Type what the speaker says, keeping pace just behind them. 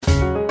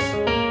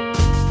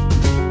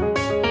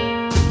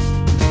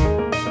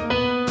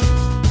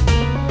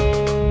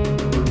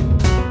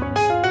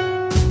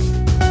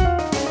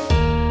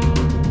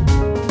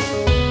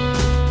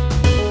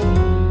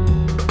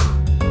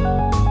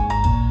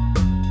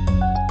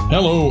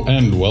Hello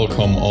and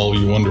welcome all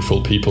you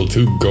wonderful people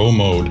to Go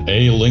Mode,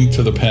 a Link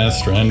to the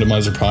Past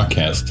randomizer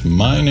podcast.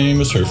 My name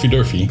is Herfy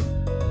Durfee.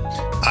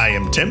 I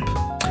am Timp.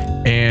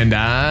 And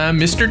I'm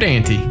Mr.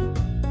 Dante.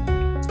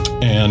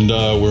 And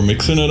we're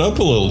mixing it up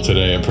a little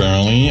today,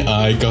 apparently.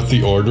 I got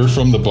the order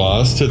from the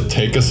boss to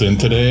take us in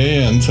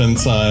today, and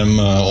since I'm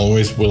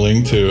always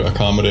willing to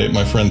accommodate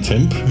my friend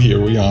Timp, here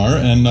we are,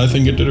 and I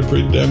think it did a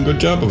pretty damn good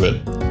job of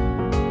it.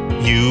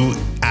 You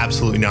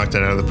absolutely knocked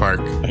it out of the park.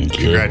 Thank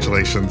you.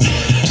 Congratulations.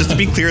 Just to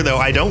be clear, though,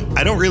 I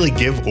don't really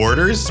give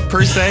orders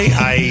per se.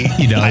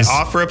 I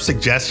offer up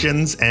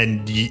suggestions,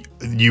 and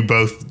you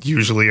both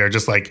usually are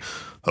just like,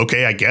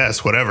 okay, I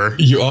guess, whatever.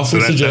 You offer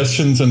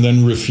suggestions and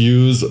then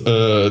refuse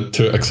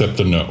to accept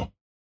a no.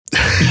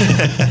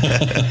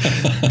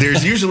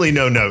 There's usually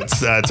no notes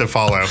to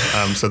follow,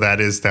 so that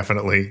is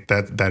definitely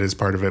that is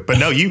part of it. But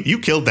no, you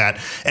killed that,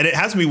 and it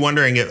has me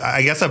wondering.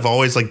 I guess I've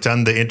always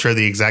done the intro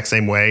the exact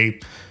same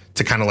way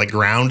to kind of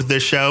ground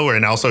this show,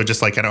 and also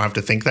just I don't have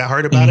to think that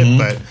hard about it.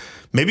 But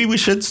maybe we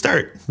should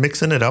start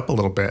mixing it up a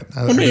little bit.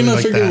 I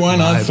figure why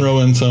not throw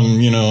in some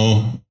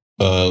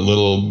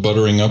little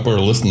buttering up our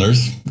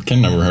listeners.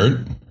 Can never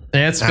hurt.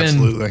 Yeah, it's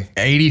been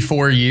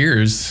 84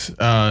 years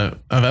of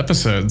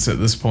episodes at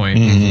this point.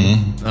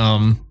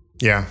 Mm-hmm.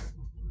 Yeah.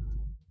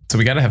 So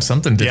we got to have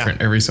something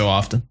different every so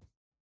often.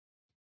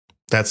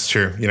 That's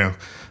true.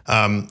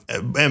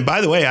 And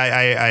by the way,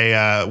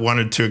 I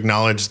wanted to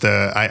acknowledge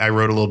I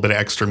wrote a little bit of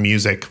extra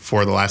music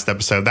for the last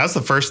episode. That's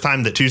the first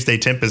time that Tuesday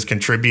Timp has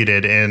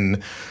contributed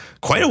in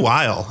quite a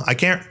while. I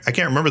can't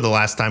remember the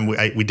last time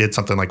we did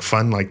something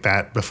fun like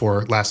that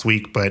before last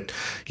week. But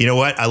you know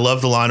what? I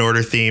love the Law and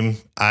Order theme.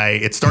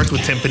 It starts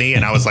with timpani,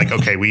 and I was like,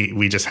 okay,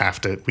 we just have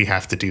to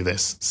do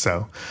this.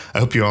 So I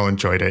hope you all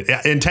enjoyed it.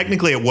 And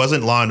technically, it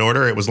wasn't Law and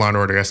Order; it was Law and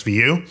Order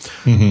SVU.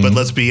 Mm-hmm. But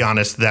let's be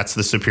honest, that's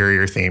the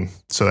superior theme.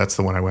 So that's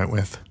the one I went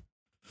with.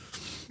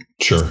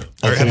 Sure.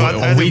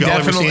 We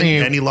definitely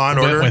any Law and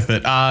Order with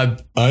it. I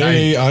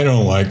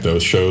don't like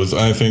those shows.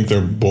 I think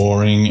they're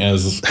boring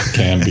as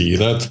can be.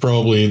 That's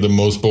probably the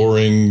most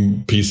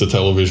boring piece of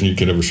television you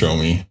could ever show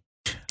me.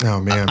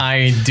 Oh man,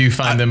 I do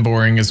find them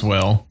boring as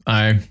well.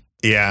 I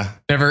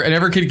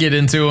never could get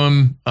into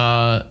them.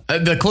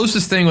 The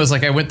closest thing was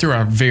I went through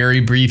a very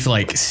brief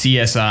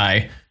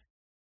CSI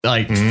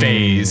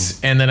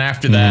phase, and then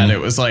after that it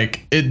was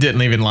it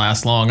didn't even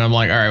last long. I'm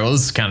like, all right, well,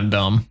 this is kind of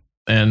dumb.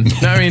 And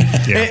I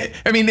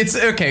mean, it's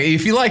okay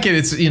if you like it.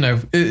 It's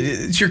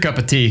it's your cup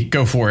of tea.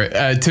 Go for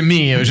it. To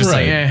me, it was just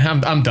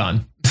I'm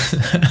done.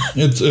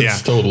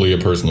 It's totally a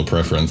personal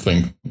preference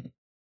thing.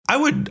 I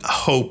would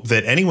hope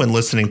that anyone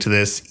listening to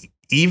this,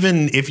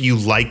 even if you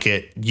like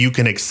it, you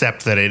can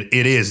accept that it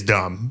is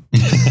dumb.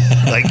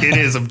 It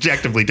is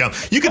objectively dumb.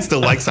 You can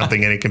still like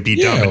something and it can be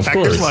dumb. In fact,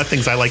 there's a lot of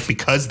things I like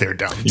because they're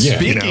dumb. Yeah.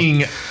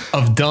 Speaking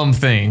of dumb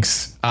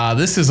things,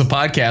 this is a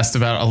podcast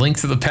about A Link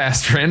to the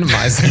Past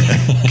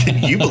randomizer.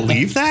 Can you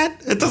believe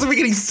that? It doesn't make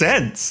any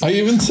sense. I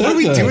even said what are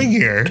we doing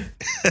here?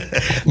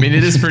 I mean,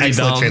 it is pretty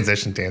Excellent dumb.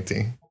 Transition,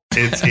 Dante.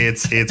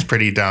 It's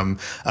pretty dumb.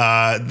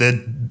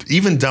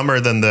 Even dumber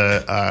than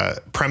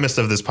the premise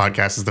of this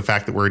podcast is the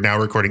fact that we're now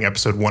recording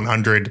episode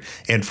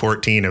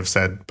 114 of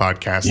said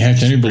podcast. Yeah,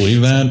 can you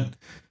believe that?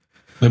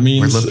 That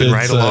means we're limping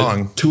right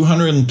along.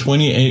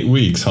 228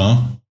 weeks,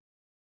 huh?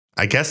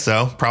 I guess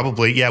so.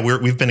 Probably. Yeah,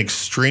 we've been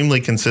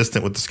extremely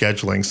consistent with the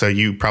scheduling, so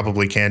you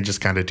probably can just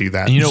kind of do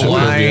that. You know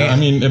why? Yeah. I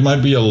mean, it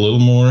might be a little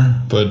more,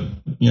 but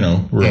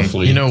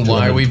roughly. You know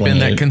why we've been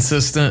that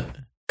consistent?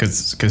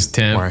 Because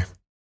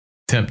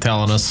Timp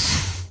telling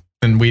us,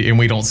 and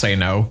we don't say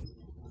no.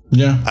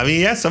 Yeah. I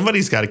mean,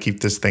 somebody's got to keep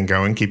this thing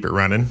going, keep it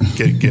running,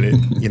 get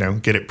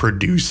it, get it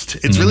produced.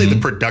 It's really the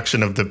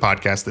production of the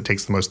podcast that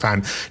takes the most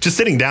time. Just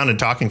sitting down and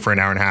talking for an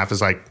hour and a half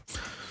is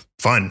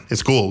fun.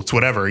 It's cool. It's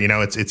whatever,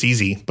 it's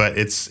easy, but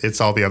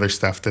it's all the other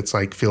stuff that's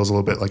feels a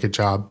little bit like a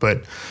job,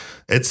 but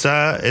it's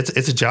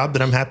a job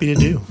that I'm happy to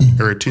do,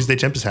 or Tuesday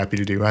Timp is happy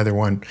to do, either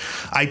one.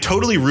 I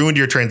totally ruined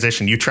your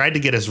transition. You tried to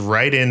get us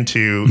right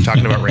into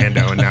talking about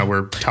Rando, and now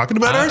we're talking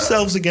about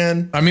ourselves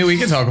again. I mean, we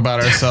can talk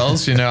about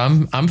ourselves.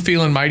 I'm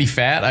feeling mighty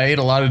fat. I ate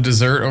a lot of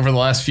dessert over the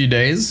last few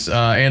days,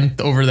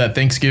 and over that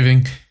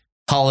Thanksgiving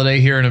holiday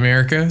here in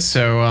America.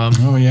 So,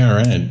 oh yeah,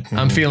 right.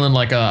 I'm feeling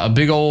like a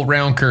big old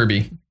round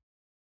Kirby.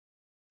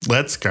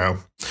 Let's go.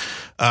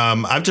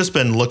 I've just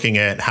been looking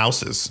at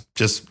houses,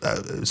 just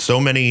so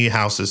many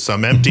houses,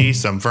 some empty,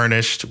 some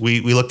furnished. We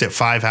looked at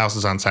 5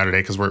 houses on Saturday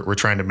because we're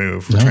trying to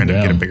move. We're trying to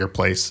get a bigger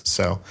place.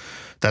 So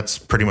that's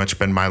pretty much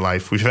been my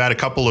life. We've had a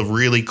couple of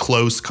really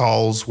close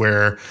calls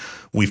where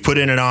we've put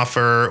in an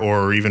offer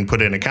or even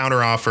put in a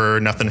counter offer.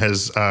 Nothing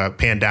has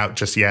panned out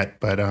just yet.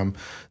 But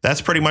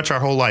that's pretty much our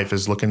whole life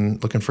is looking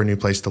for a new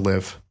place to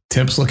live.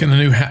 Timp's looking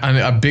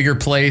a bigger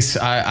place.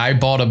 I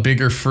bought a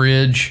bigger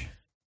fridge.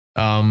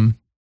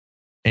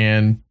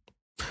 And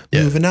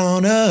moving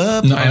on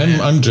up. No,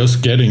 I'm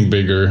just getting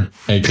bigger,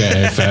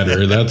 aka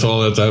fatter. That's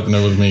all that's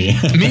happening with me.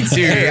 Me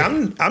too. Hey,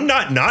 I'm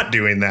not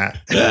doing that.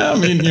 Yeah, I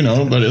mean,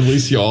 but at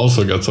least you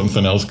also got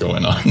something else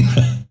going on.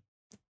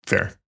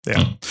 Fair.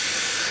 Yeah.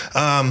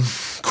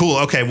 Cool.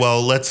 Okay.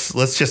 Well, let's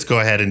just go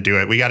ahead and do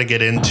it. We got to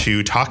get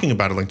into talking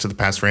about A Link to the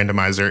Past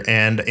randomizer.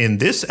 And in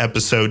this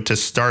episode, to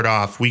start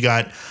off, we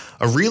got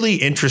a really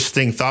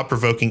interesting,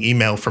 thought-provoking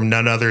email from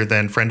none other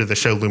than friend of the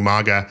show,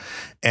 Lumaga,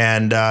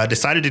 and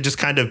decided to just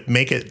kind of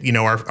make it,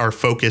 our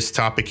focus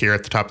topic here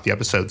at the top of the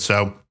episode.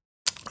 So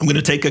I'm going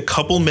to take a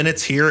couple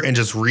minutes here and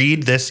just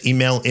read this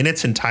email in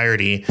its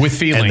entirety. With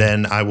feeling. And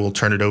then I will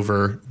turn it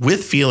over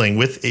with feeling,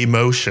 with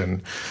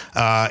emotion.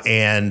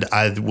 And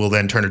I will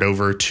then turn it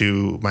over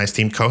to my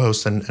esteemed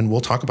co-host and we'll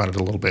talk about it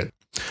a little bit.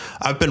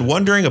 I've been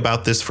wondering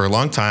about this for a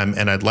long time,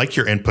 and I'd like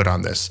your input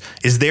on this.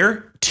 Is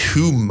there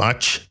too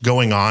much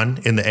going on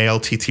in the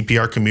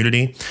ALTTPR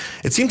community?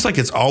 It seems like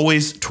it's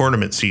always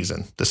tournament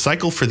season. The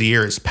cycle for the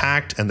year is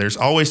packed, and there's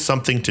always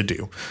something to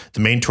do.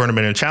 The main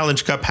tournament and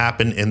Challenge Cup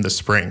happen in the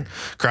spring.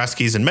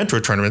 Kraskis and Mentor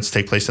tournaments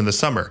take place in the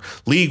summer.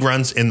 League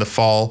runs in the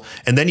fall,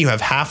 and then you have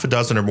half a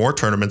dozen or more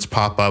tournaments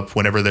pop up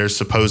whenever there's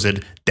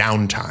supposed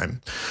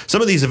downtime.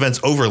 Some of these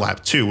events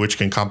overlap too, which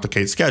can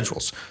complicate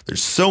schedules.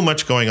 There's so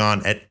much going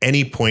on at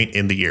any point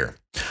in the year.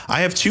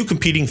 I have two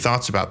competing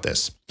thoughts about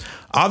this.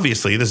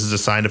 Obviously, this is a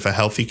sign of a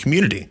healthy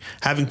community.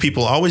 Having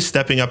people always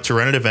stepping up to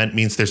run an event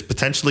means there's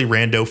potentially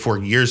rando for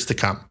years to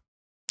come.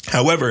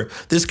 However,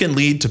 this can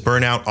lead to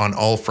burnout on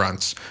all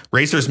fronts.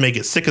 Racers may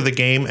get sick of the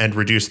game and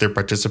reduce their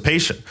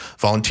participation.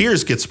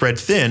 Volunteers get spread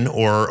thin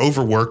or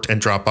overworked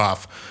and drop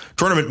off.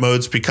 Tournament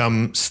modes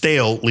become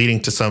stale, leading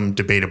to some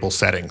debatable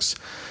settings.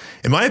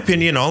 In my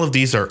opinion, all of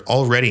these are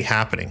already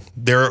happening.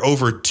 There are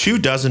over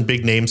 24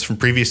 big names from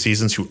previous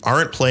seasons who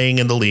aren't playing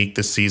in the league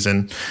this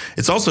season.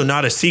 It's also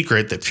not a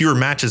secret that fewer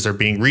matches are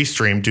being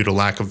restreamed due to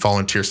lack of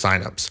volunteer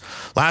signups.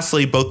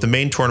 Lastly, both the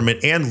main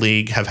tournament and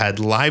league have had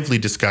lively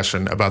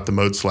discussion about the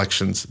mode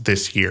selections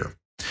this year.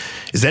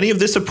 Is any of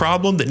this a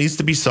problem that needs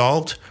to be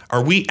solved?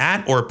 Are we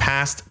at or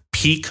past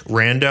peak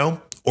rando?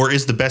 Or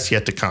is the best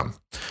yet to come?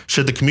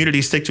 Should the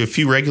community stick to a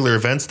few regular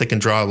events that can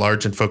draw a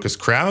large and focused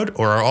crowd,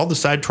 or are all the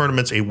side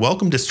tournaments a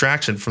welcome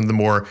distraction from the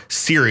more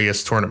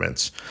serious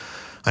tournaments?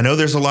 I know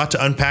there's a lot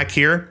to unpack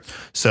here,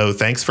 so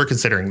thanks for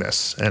considering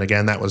this. And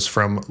again, that was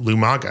from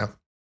Lumaga.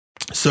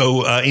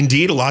 So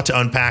indeed, a lot to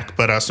unpack,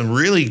 but some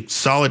really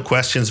solid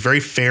questions, very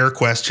fair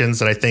questions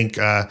that I think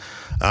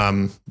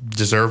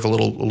deserve a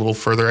little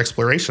further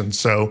exploration.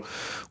 So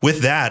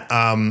with that,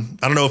 I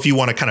don't know if you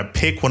want to kind of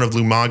pick one of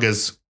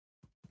Lumaga's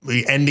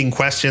ending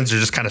questions or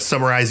just kind of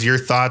summarize your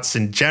thoughts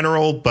in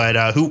general,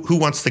 but who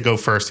wants to go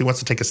first? Who wants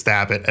to take a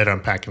stab at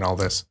unpacking all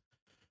this?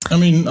 I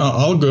mean,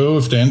 I'll go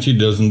if Dante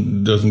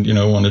doesn't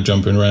want to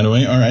jump in right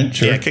away. All right,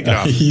 sure. Yeah, kick it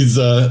off. He's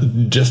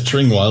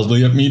gesturing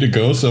wildly at me to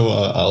go, so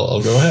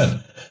I'll go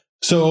ahead.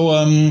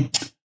 So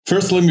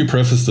first, let me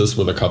preface this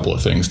with a couple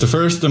of things. The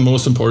first and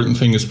most important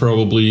thing is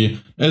probably,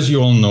 as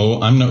you all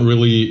know, I'm not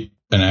really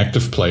an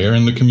active player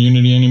in the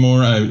community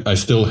anymore. I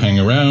still hang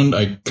around.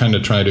 I kind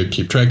of try to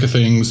keep track of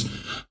things.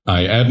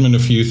 I admin a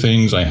few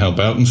things, I help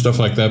out and stuff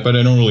like that, but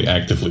I don't really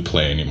actively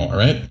play anymore,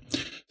 right?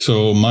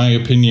 So my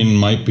opinion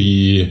might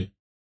be,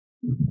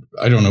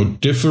 I don't know,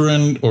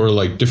 different or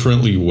like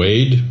differently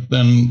weighed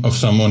than of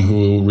someone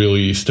who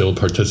really still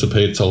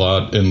participates a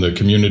lot in the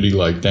community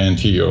like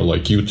Dante or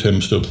like you,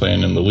 Tim, still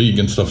playing in the league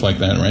and stuff like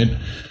that, right?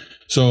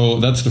 So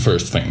that's the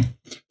first thing.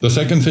 The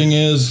second thing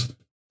is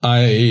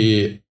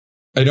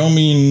I don't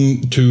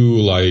mean to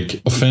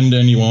like offend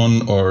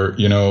anyone or,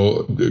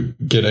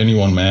 get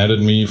anyone mad at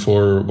me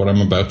for what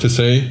I'm about to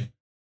say.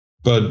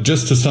 But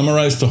just to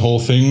summarize the whole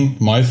thing,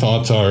 my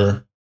thoughts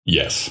are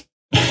yes.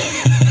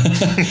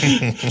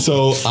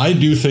 So I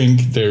do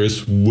think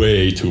there's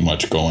way too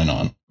much going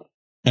on.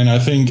 And I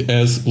think,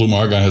 as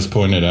Lumaga has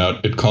pointed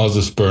out, it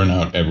causes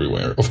burnout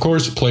everywhere. Of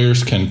course,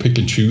 players can pick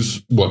and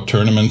choose what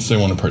tournaments they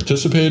want to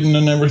participate in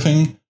and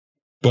everything.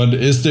 But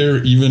is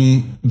there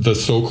even the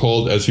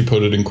so-called, as he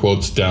put it in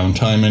quotes,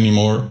 downtime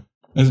anymore?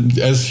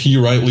 As he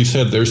rightly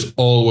said, there's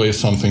always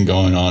something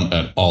going on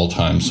at all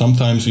times.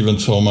 Sometimes even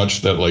so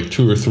much that like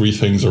 2 or 3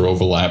 things are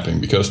overlapping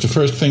because the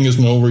first thing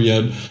isn't over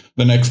yet.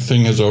 The next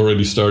thing has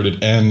already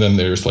started. And then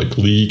there's like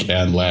league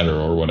and ladder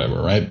or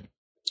whatever, right?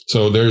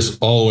 So there's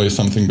always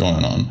something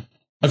going on.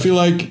 I feel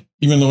like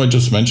even though I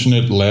just mentioned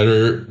it,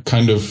 ladder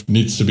kind of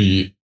needs to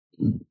be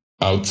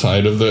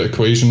outside of the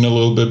equation a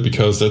little bit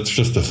because that's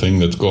just a thing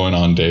that's going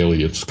on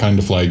daily. It's kind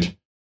of like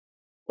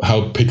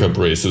how pickup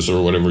races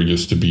or whatever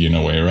used to be in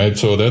a way, right?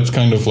 So that's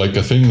kind of like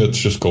a thing that's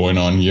just going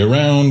on year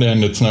round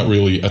and it's not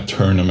really a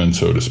tournament,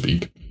 so to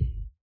speak.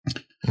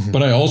 Mm-hmm.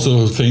 But I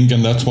also think,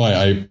 and that's why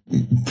I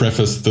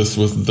prefaced this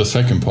with the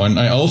second point,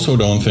 I also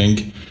don't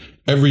think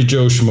every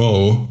Joe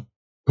Schmo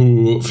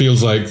who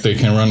feels like they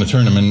can run a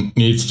tournament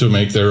needs to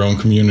make their own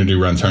community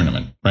run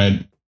tournament,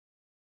 right?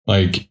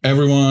 Like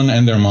everyone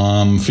and their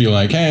mom feel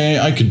like, hey,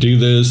 I could do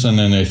this. And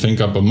then they think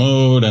up a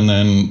mode. And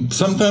then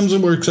sometimes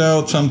it works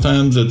out.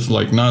 Sometimes it's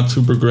like not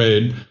super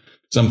great.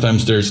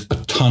 Sometimes there's a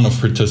ton of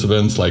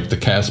participants like the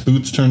Cast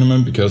Boots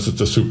tournament because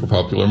it's a super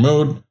popular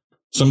mode.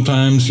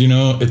 Sometimes,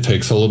 it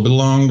takes a little bit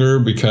longer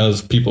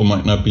because people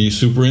might not be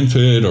super into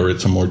it or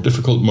it's a more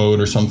difficult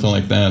mode or something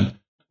like that.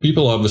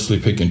 People obviously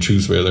pick and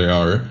choose where they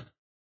are.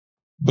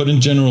 But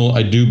in general,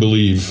 I do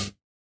believe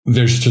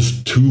there's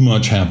just too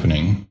much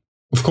happening.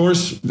 Of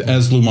course,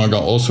 as Lumaga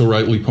also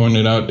rightly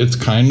pointed out, it's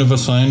kind of a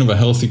sign of a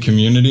healthy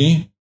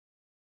community.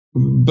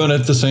 But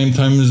at the same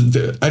time,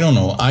 I don't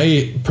know.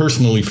 I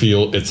personally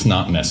feel it's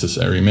not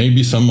necessary.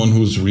 Maybe someone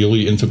who's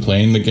really into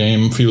playing the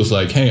game feels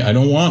like, hey, I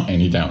don't want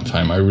any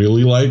downtime. I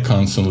really like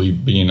constantly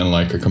being in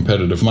like a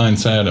competitive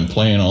mindset and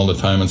playing all the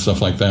time and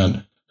stuff like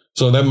that.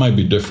 So that might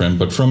be different.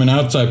 But from an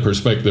outside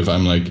perspective,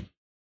 I'm like,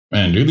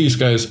 man, do these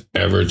guys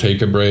ever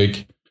take a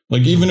break?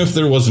 Like, even if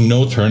there was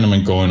no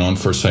tournament going on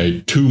for,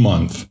 say, 2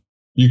 months,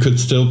 you could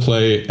still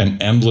play an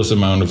endless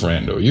amount of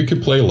rando. You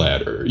could play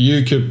ladder.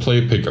 You could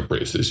play pickup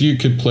races. You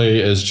could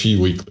play SG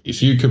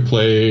weeklies. You could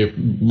play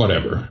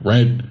whatever,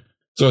 right?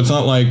 So it's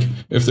not like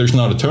if there's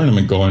not a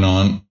tournament going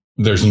on,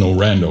 there's no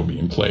rando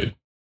being played.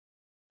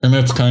 And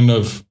that's kind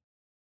of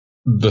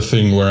the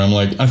thing where I'm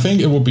like, I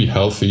think it would be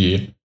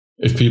healthy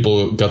if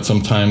people got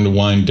some time to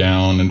wind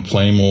down and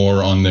play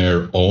more on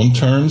their own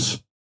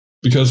terms.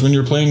 Because when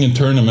you're playing in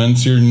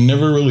tournaments, you're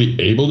never really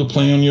able to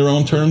play on your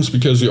own terms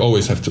because you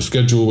always have to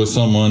schedule with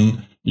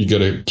someone. You got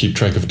to keep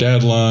track of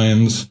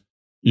deadlines.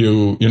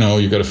 You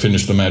got to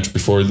finish the match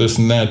before this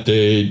and that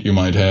date. You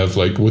might have,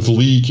 like with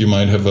League, you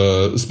might have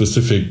a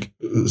specific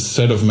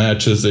set of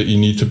matches that you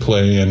need to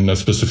play in a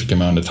specific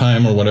amount of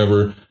time or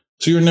whatever.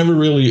 So you're never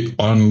really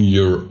on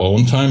your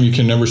own time. You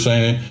can never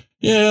say,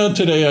 yeah,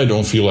 today I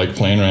don't feel like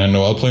playing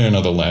rando. I'll play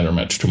another ladder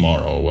match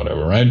tomorrow or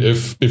whatever, right?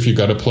 If you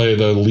got to play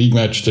the league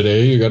match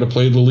today, you got to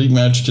play the league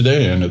match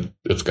today, and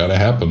it's got to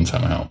happen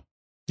somehow.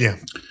 Yeah.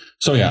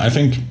 So yeah, I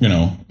think,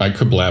 I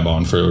could blab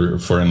on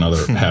for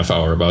another half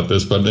hour about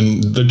this, but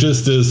then the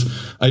gist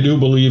is I do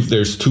believe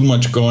there's too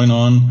much going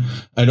on.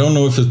 I don't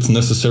know if it's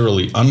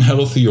necessarily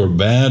unhealthy or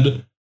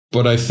bad,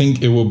 but I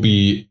think it will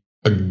be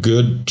a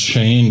good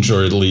change,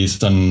 or at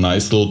least a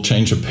nice little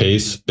change of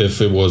pace,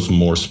 if it was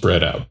more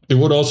spread out. It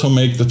would also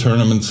make the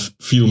tournaments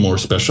feel more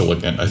special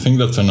again. I think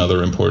that's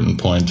another important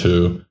point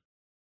to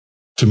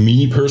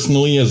me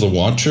personally as a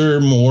watcher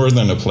more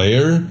than a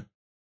player.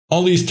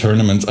 All these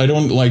tournaments, I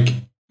don't like,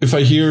 if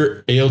I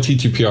hear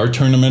ALTTPR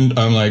tournament,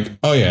 I'm like,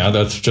 oh yeah,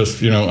 that's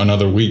just,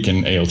 another week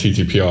in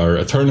ALTTPR.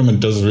 A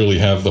tournament doesn't really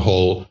have the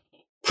whole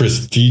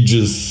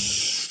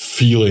prestigious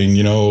feeling,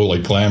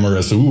 like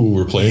glamorous, ooh,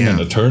 we're playing in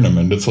a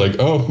tournament. It's like,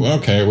 oh,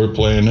 okay, we're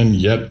playing in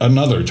yet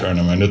another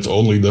tournament. It's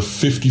only the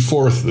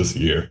 54th this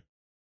year.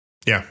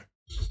 Yeah.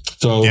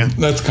 So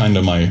that's kind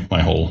of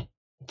my whole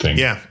thing.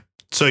 Yeah.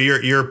 So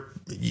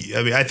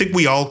I think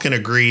we all can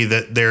agree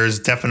that there's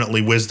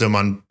definitely wisdom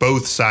on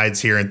both sides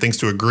here and things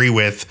to agree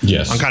with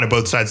on kind of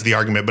both sides of the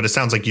argument. But it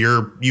sounds like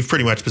you've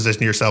pretty much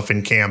positioned yourself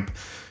in camp.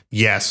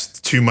 Yes,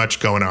 too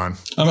much going on.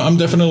 I'm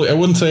definitely, I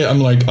wouldn't say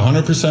I'm like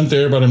 100%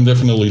 there, but I'm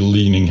definitely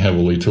leaning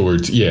heavily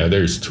towards,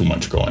 there's too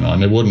much going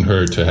on. It wouldn't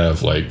hurt to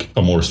have like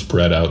a more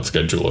spread out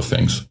schedule of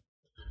things.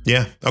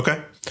 Yeah.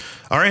 Okay.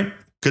 All right.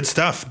 Good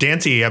stuff.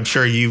 Dante, I'm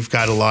sure you've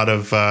got a lot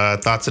of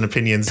thoughts and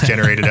opinions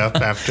generated up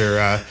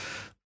after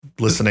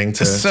listening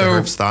to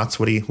Herb's thoughts.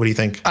 What do you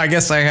think? I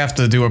guess I have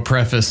to do a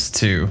preface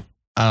too.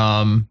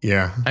 I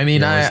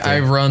mean,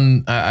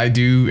 I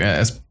do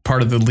as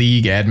part of the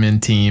league admin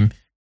team.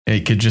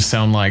 It could just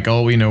sound like,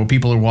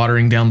 people are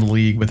watering down the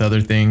league with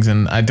other things,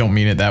 and I don't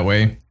mean it that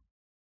way.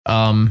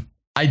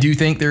 I do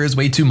think there is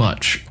way too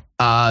much.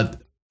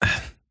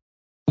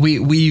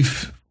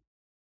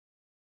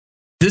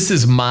 This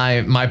is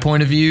my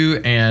point of view,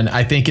 and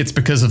I think it's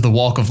because of the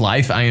walk of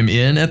life I am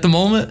in at the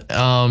moment,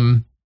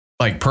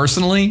 like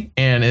personally,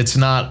 and it's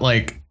not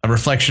like a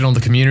reflection on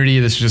the community.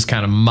 This is just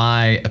kind of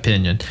my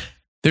opinion.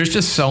 There's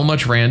just so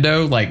much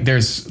rando. Like,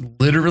 there's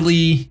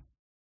literally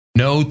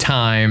no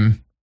time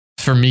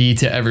for me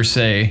to ever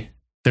say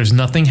there's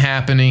nothing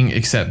happening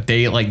except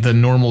the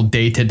normal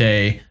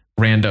day-to-day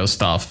rando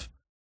stuff.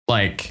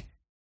 Like,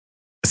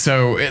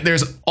 so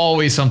there's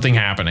always something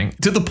happening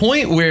to the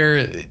point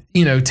where,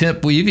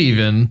 Tip, we've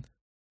even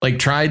like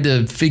tried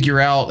to figure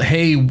out,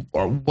 hey,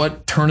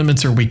 what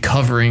tournaments are we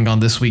covering on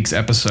this week's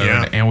episode?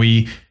 Yeah. And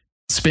we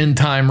spend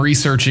time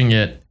researching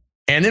it,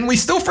 and then we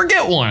still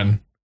forget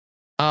one.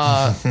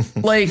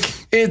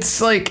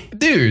 It's like,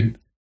 dude,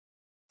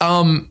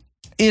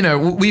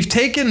 we've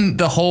taken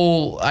the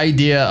whole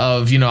idea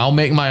of, I'll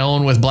make my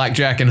own with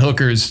blackjack and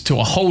hookers to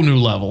a whole new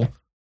level.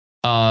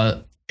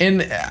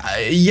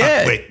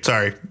 Wait,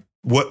 sorry.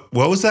 What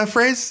was that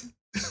phrase?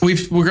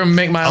 We're gonna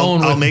make my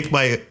own. I'll make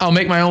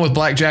my own with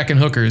blackjack and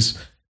hookers.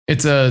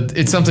 It's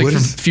something from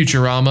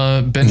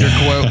Futurama Bender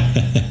quote.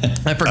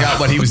 I forgot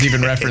what he was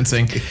even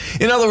referencing.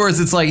 In other words,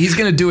 it's like he's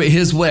gonna do it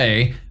his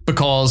way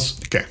because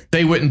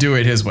they wouldn't do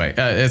it his way.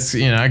 I guess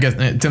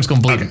Tim's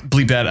gonna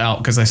bleep that out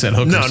because I said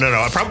hookers.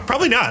 No,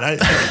 probably not. I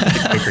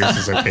think hookers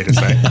is okay to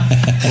say.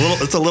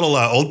 It's a little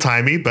old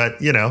timey, but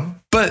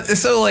But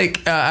so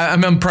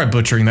I'm probably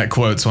butchering that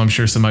quote, so I'm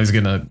sure somebody's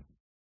gonna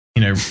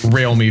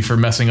rail me for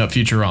messing up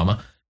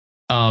Futurama.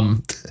 I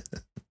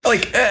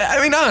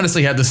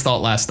honestly had this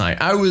thought last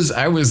night. I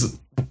was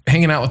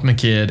hanging out with my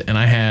kid, and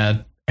I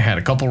had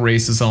a couple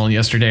races on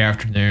yesterday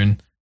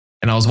afternoon,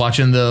 and I was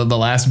watching the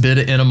last bit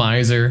of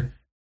Enemizer,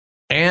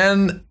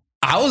 and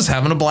I was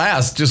having a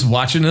blast just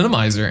watching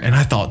Innomizer. And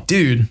I thought,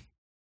 dude,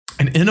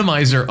 an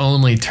Innomizer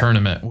only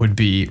tournament would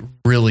be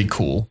really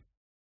cool.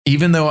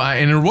 Even though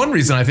and one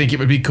reason I think it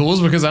would be cool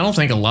is because I don't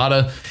think a lot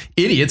of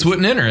idiots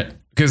wouldn't enter it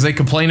because they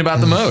complain about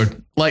the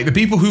mode. Like the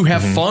people who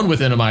have fun with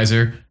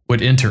Innomizer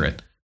would enter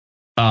it.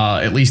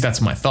 At least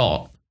that's my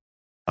thought.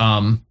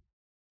 And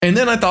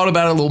then I thought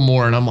about it a little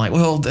more and I'm like,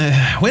 well,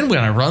 when would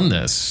I run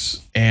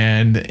this?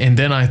 And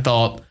then I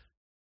thought,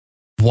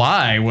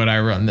 why would I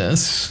run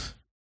this?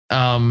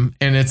 And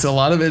it's a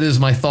lot of it is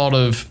my thought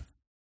of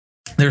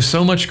there's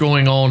so much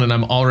going on and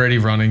I'm already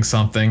running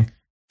something.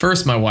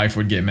 First, my wife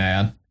would get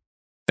mad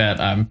that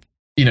I'm,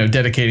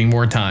 dedicating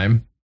more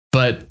time.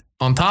 But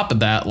on top of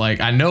that, like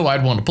I know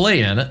I'd want to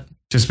play in it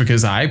just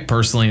because I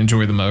personally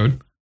enjoy the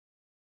mode.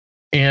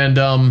 And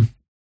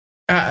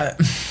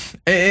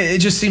it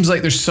just seems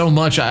like there's so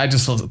much. I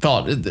just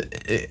thought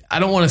I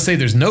don't want to say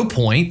there's no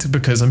point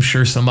because I'm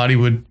sure somebody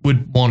would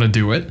want to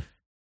do it.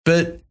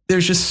 But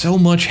there's just so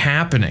much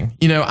happening.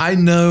 I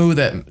know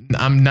that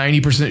I'm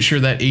 90% sure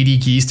that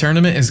AD Keys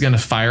tournament is going to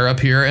fire up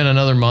here in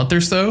another month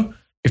or so.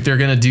 If they're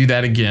going to do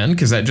that again,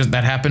 because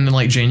that happened in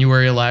like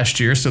January of last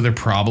year. So they're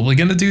probably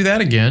going to do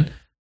that again.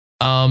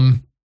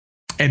 And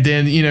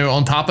then,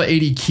 on top of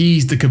AD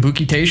Keys, the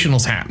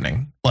Kabuki-tational's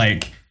happening.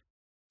 Like,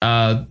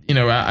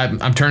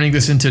 I'm turning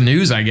this into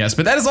news, I guess,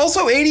 but that is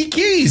also AD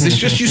Keys. It's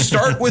just you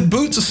start with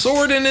Boots, a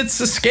sword, and it's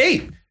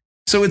Escape.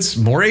 So it's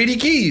more AD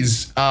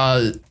Keys.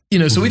 So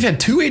we've had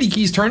 2 AD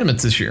Keys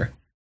tournaments this year,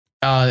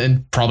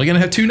 and probably going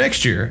to have 2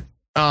 next year.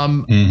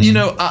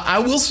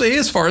 I will say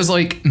as far as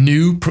like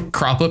new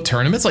crop up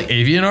tournaments, like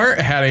Avian Art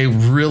had a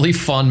really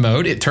fun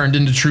mode. It turned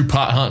into true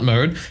pot hunt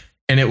mode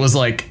and it was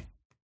like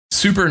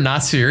super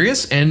not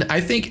serious. And I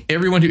think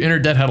everyone who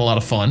entered that had a lot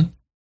of fun.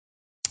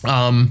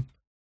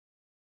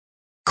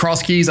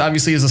 Cross Keys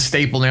obviously is a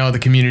staple now of the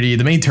community.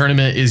 The main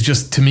tournament is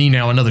just to me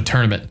now another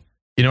tournament.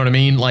 You know what I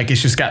mean? Like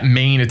it's just got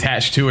main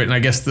attached to it. And I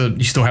guess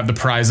you still have the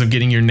prize of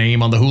getting your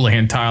name on the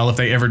Houlihan tile if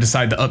they ever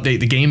decide to update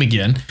the game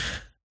again.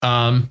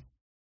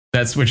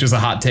 Which is a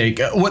hot take.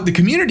 What the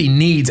community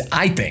needs,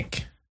 I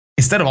think,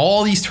 instead of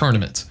all these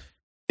tournaments,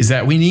 is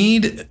that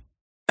we've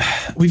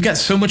got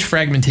so much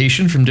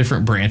fragmentation from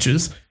different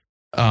branches.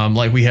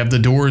 Like we have the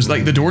Doors,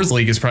 like the Doors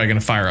League is probably going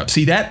to fire up.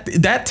 See,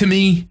 that to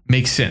me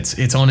makes sense.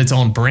 It's on its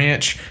own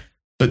branch,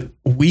 but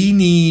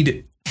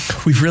we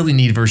really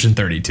need version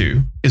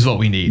 32 is what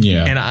we need.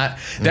 Yeah. And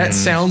that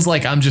sounds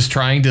like I'm just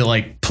trying to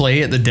like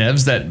play at the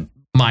devs that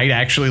might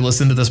actually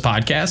listen to this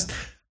podcast.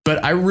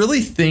 But I really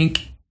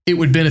think it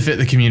would benefit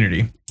the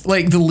community.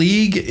 Like the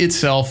league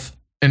itself,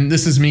 and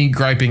this is me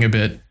griping a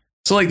bit.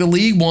 So like the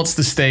league wants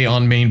to stay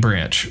on main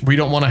branch. We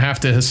don't want to have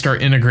to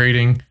start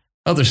integrating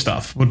other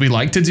stuff. Would we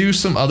like to do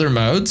some other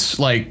modes?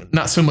 Like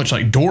not so much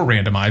like door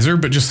randomizer,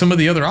 but just some of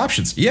the other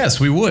options. Yes,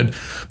 we would.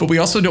 But we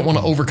also don't want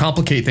to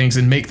overcomplicate things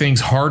and make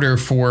things harder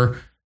for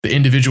the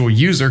individual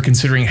user,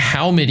 considering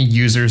how many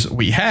users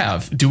we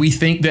have. Do we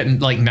think that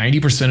like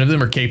 90% of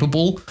them are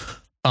capable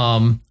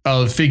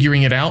of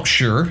figuring it out?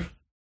 Sure.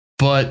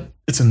 But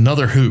it's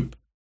another hoop,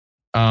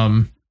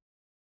 and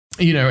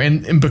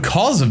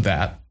because of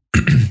that,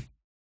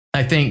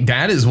 I think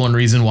that is one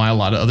reason why a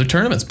lot of other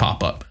tournaments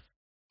pop up.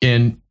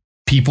 And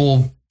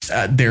people,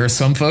 there are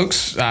some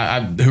folks who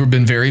have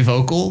been very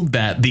vocal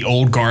that the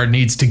old guard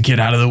needs to get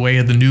out of the way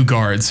of the new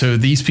guard. So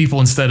these people,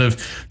 instead of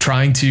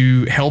trying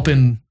to help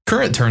in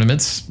current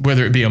tournaments,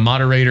 whether it be a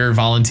moderator,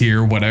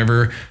 volunteer,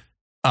 whatever,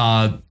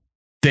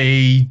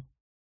 they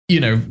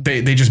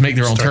just make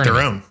their own tournament.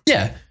 Their own.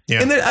 Yeah.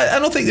 Yeah. And I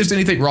don't think there's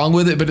anything wrong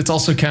with it, but it's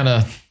also kind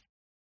of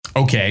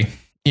okay,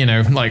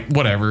 like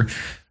whatever.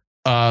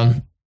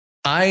 When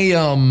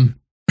I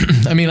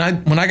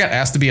got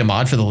asked to be a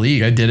mod for the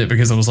league, I did it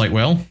because I was like,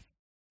 well,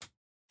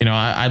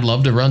 I'd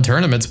love to run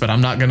tournaments, but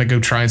I'm not going to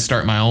go try and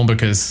start my own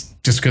because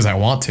I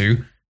want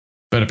to.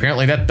 But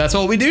apparently that's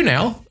what we do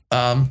now.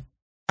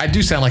 I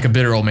do sound like a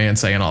bitter old man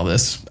saying all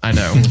this. I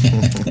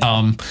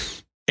know.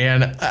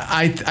 And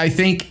I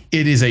think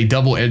it is a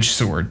double-edged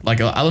sword. Like,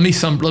 let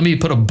me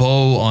put a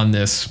bow on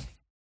this.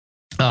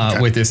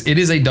 With this, it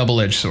is a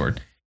double-edged sword.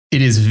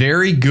 It is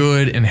very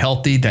good and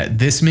healthy that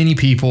this many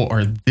people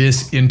are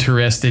this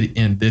interested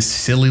in this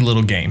silly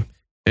little game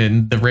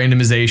and the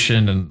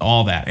randomization and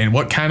all that, and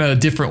what kind of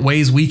different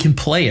ways we can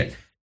play it.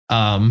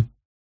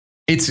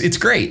 It's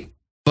great,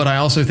 but I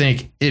also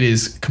think it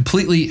is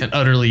completely and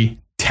utterly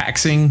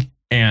taxing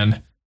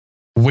and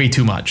way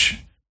too much.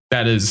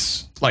 That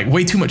is like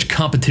way too much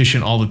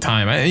competition all the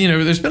time.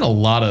 There's been a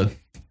lot of,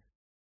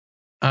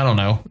 I don't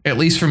know, at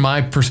least from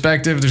my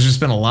perspective, there's just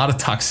been a lot of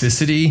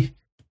toxicity,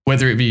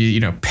 whether it be,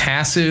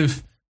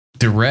 passive,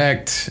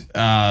 direct,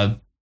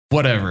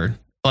 whatever.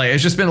 Like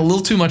it's just been a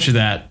little too much of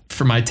that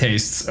for my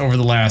tastes over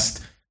the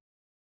last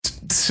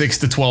 6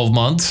 to 12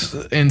 months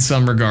in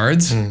some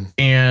regards.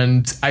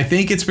 And I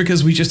think it's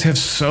because we just have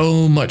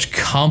so much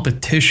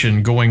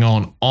competition going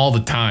on all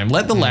the time.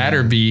 Let the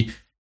ladder be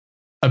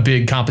a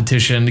big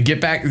competition to get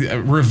back,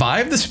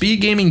 revive the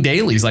speed gaming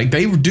dailies. Like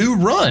they do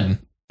run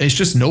It's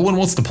just no one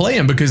wants to play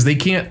them because they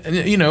can't,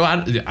 you know,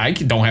 I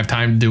don't have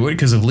time to do it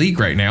because of League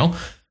right now.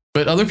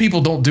 But other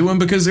people don't do them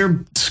because they're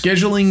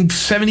scheduling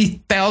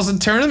 70,000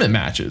 tournament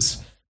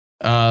matches.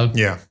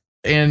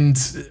 And,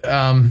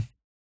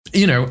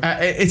 you know,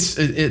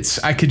 it's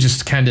I could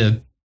just kind of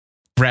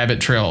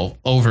rabbit trail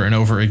over and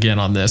over again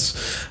on this.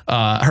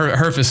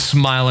 Herf is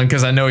smiling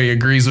because I know he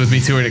agrees with me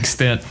to an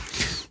extent,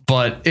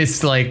 but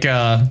it's like,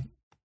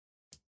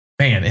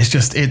 man, it's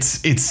just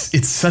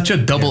it's such a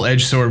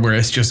double-edged sword where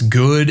it's just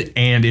good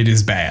and it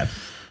is bad.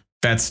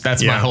 That's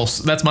my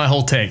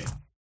whole take.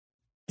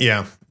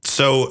 Yeah.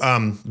 So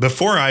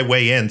before I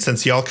weigh in,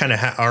 since y'all kind of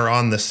are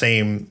on the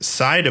same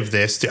side of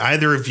this, do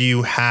either of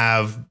you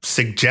have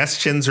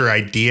suggestions or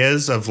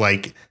ideas of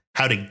like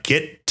how to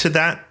get to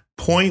that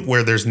point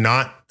where there's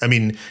not, I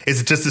mean,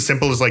 is it just as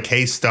simple as like,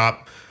 hey,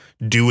 stop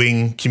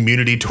doing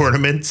community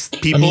tournaments,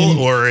 people,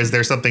 or is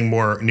there something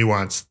more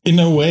nuanced? In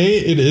a way,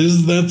 it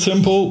is that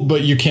simple,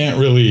 but you can't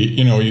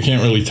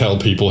really tell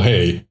people,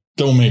 hey,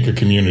 don't make a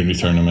community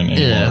tournament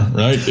anymore,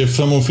 right? If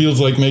someone feels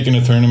like making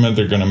a tournament,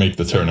 they're going to make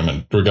the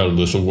tournament,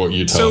 regardless of what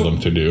you tell them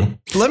to do.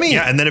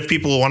 And then if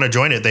people want to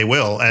join it, they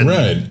will.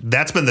 And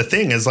that's been the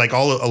thing is like a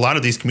lot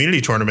of these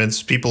community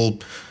tournaments, people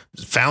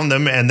found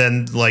them and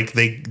then like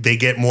they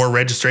get more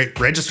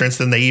registrants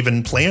than they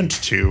even planned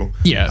to.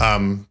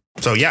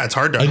 So yeah, it's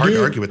hard to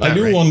argue with that. I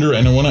do wonder,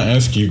 and I want to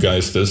ask you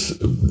guys this.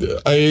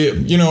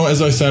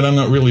 As I said, I'm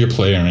not really a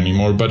player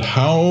anymore, but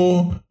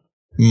how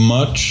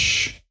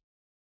much,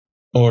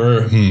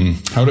 or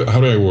how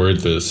do I word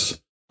this?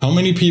 How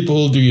many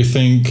people do you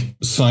think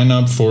sign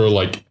up for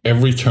like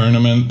every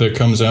tournament that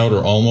comes out,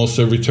 or almost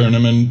every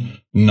tournament?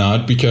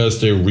 Not because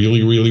they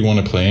really, really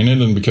want to play in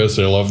it and because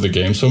they love the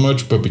game so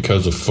much, but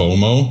because of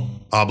FOMO.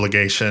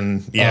 Obligation,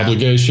 or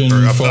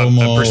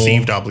FOMO. A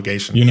perceived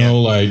obligation.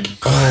 Like,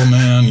 oh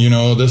man,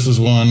 this is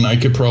one I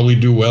could probably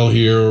do well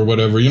here or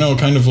whatever.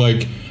 Kind of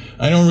like,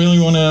 I don't really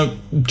want to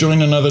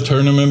join another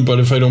tournament, but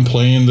if I don't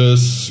play in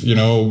this,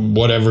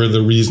 whatever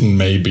the reason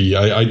may be,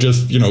 I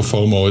just,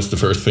 FOMO is the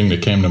first thing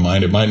that came to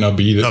mind. It might not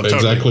be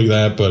exactly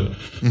that, but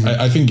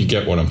I think you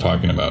get what I'm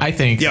talking about. I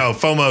think. Yeah,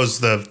 FOMO is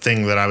the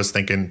thing that I was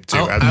thinking too.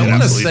 I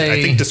want to say,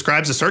 I think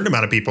describes a certain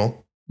amount of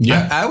people.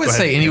 Yeah, I would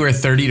say anywhere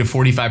 30 to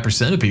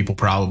 45% of people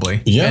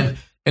probably. Yeah.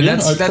 And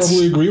I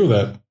probably agree with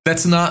that.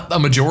 That's not a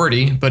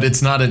majority, but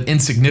it's not an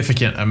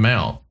insignificant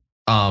amount.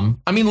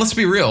 Let's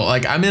be real.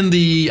 Like I'm in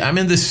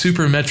this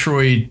Super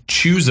Metroid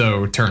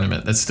Chuzo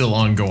tournament that's still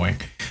ongoing.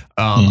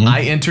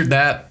 I entered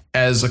that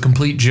as a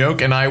complete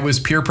joke and I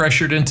was peer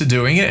pressured into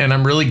doing it. And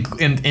I'm really,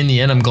 in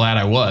the end, I'm glad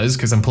I was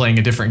because I'm playing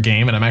a different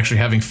game and I'm actually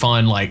having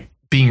fun, like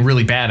being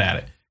really bad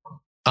at it.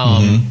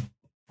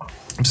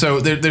 So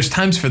there's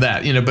times for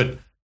that, but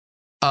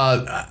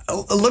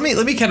let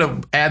me kind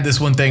of add this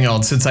one thing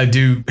on since I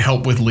do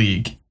help with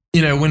League.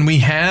 When we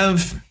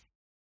have,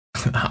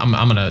 I'm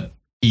gonna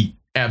eat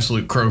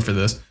absolute crow for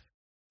this.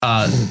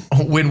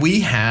 When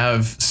we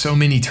have so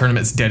many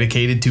tournaments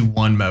dedicated to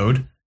one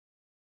mode,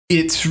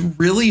 it's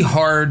really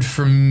hard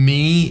for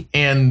me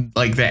and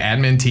like the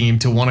admin team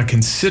to want to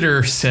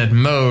consider said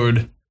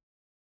mode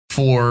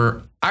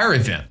for our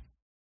event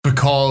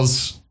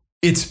because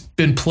it's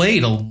been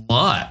played a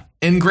lot.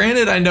 And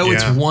granted, I know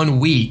it's 1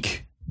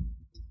 week,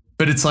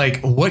 but it's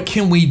like, what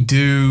can we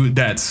do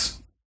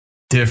that's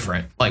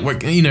different? Like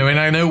what, and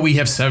I know we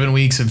have 7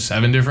 weeks of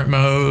 7 different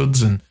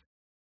modes and,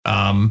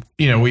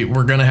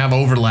 we're going to have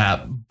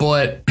overlap,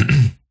 but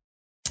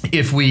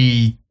if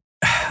we,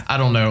 I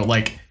don't know,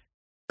 like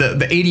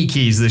the 80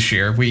 keys this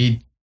year,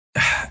 we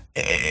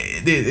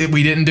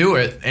didn't do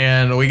it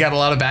and we got a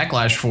lot of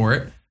backlash for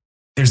it.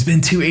 There's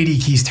been 2 80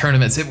 keys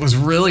tournaments. It was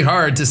really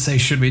hard to say,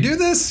 should we do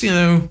this?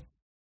 I'm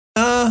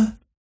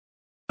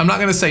not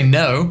going to say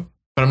no,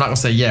 but I'm not going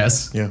to say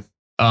yes. Yeah.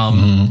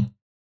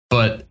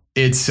 But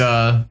it's,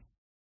 I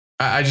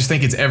just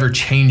think it's ever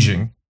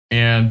changing.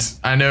 And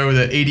I know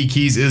that 80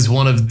 keys is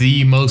one of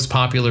the most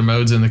popular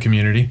modes in the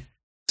community.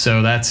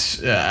 So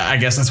that's, I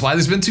guess that's why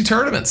there's been 2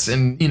 tournaments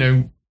and,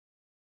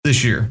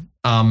 this year.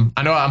 I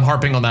know I'm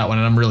harping on that one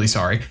and I'm really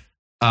sorry.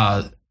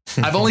 I've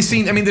only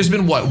seen, there's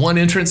been 1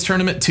 entrance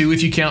tournament, 2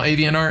 if you count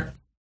Avian Art,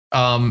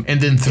 and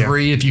then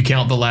 3 if you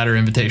count the Ladder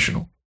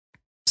Invitational.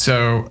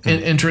 So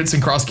entrance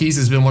and cross keys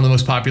has been one of the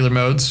most popular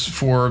modes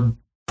for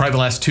probably the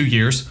last 2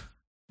 years.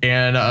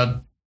 And,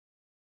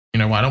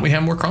 why don't we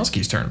have more cross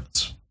keys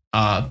tournaments?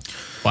 Why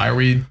are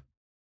we,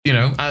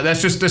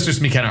 that's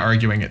just me kind of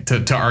arguing it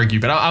to argue,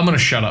 but I'm going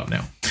to shut up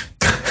now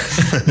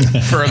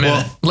for a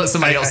minute. Let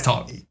somebody else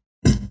talk.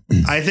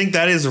 I think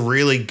that is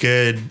really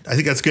good. I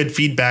think that's good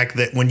feedback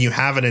that when you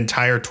have an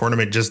entire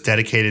tournament just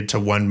dedicated to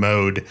one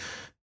mode,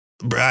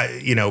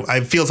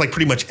 it feels like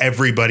pretty much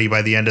everybody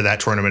by the end of that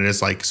tournament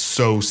is like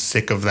so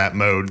sick of that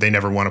mode. They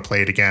never want to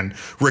play it again,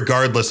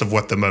 regardless of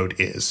what the mode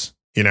is,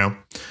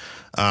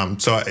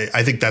 So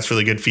I think that's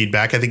really good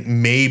feedback. I think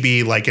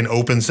maybe like an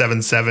open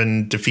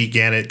 7-7 defeat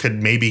Gannett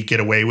could maybe get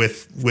away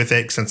with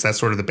it since that's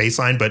sort of the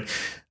baseline. But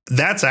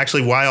that's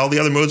actually why all the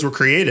other modes were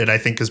created, I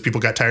think, because people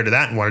got tired of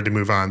that and wanted to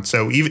move on.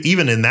 So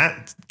even in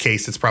that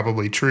case, it's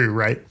probably true,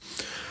 right?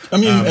 I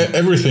mean,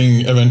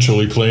 everything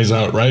eventually plays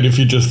out, right? If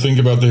you just think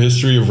about the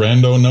history of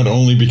Rando, not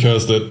only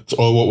because that's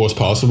all what was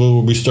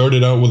possible, we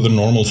started out with the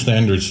normal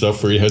standard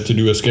stuff where you had to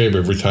do escape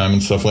every time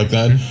and stuff like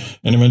that.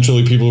 Mm-hmm. And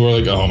eventually people were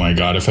like, oh my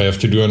God, if I have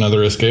to do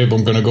another escape,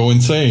 I'm going to go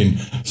insane.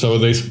 So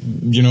they,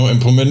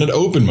 implemented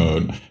open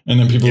mode. And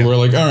then people were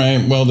like, all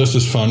right, well, this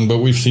is fun, but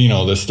we've seen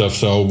all this stuff.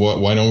 So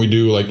why don't we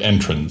do like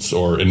entrance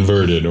or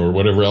inverted or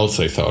whatever else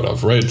they thought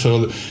of, right?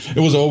 So it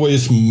was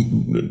always,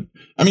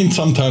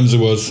 sometimes it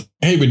was,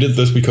 hey, we did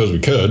this because we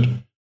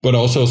could. But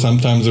also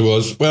sometimes it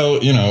was, well,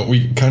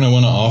 we kind of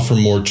want to offer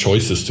more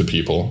choices to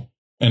people.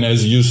 And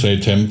as you say,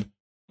 Tim,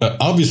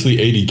 obviously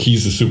 80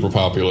 keys is super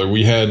popular.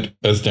 We had,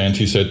 as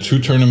Dante said, 2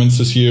 tournaments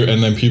this year,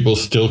 and then people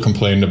still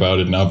complained about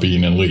it not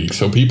being in league.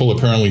 So people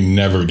apparently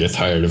never get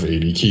tired of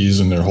 80 keys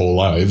in their whole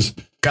lives.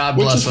 God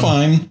bless them.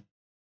 Which is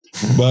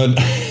fine. But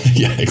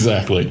yeah,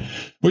 exactly.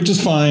 Which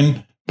is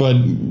fine. But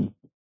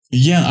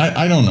yeah,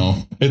 I don't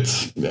know.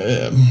 It's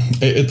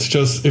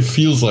just, it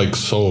feels like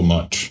so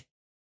much.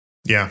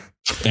 Yeah.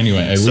 Anyway,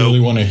 I really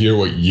want to hear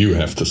what you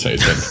have to say,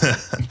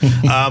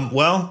 Tim.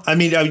 Well,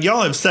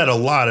 y'all have said a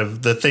lot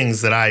of the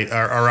things that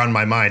are on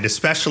my mind,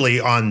 especially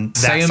on that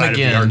side of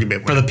the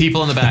argument. For the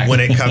people in the back. When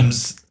it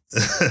comes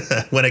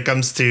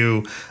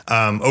to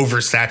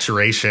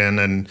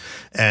oversaturation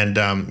and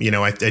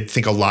I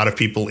think a lot of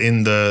people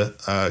in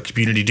the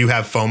community do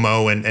have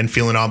FOMO and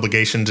feel an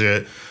obligation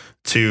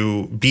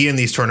to be in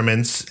these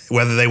tournaments,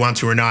 whether they want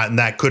to or not, and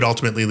that could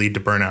ultimately lead to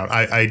burnout.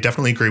 I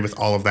definitely agree with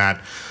all of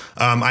that.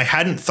 I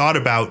hadn't thought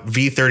about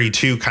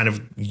V32 kind of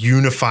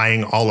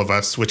unifying all of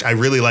us, which I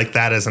really like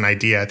that as an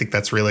idea. I think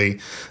that's really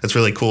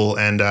cool.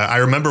 And I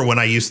remember when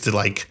I used to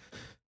DM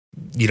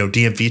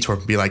VTOR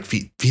and be like,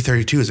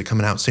 V32, is it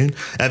coming out soon?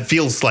 It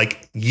feels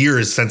like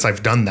years since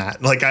I've done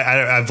that. Like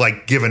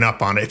I've given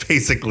up on it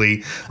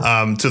basically,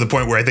 to the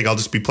point where I think I'll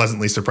just be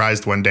pleasantly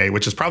surprised one day,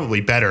 which is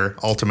probably better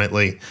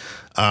ultimately.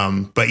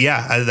 But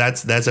yeah,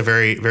 that's a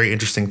very, very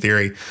interesting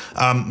theory.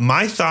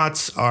 My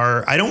thoughts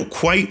are, I don't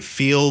quite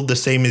feel the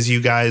same as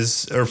you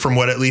guys, or from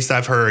what at least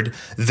I've heard,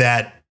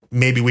 that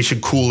maybe we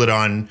should cool it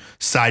on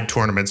side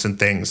tournaments and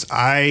things.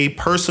 I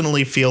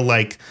personally feel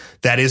like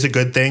that is a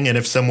good thing. And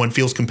if someone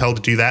feels compelled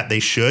to do that, they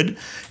should.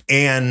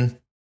 And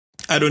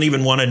I don't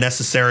even want to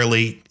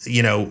necessarily,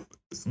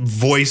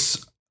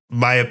 voice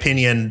my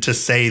opinion to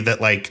say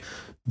that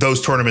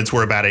those tournaments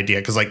were a bad idea,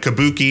 because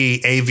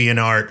Kabuki,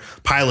 AvianArt,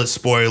 Pilot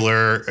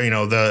Spoiler,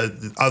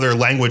 the other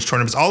language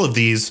tournaments, all of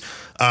these,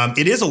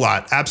 it is a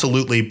lot,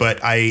 absolutely. But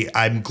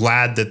I'm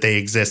glad that they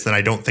exist, and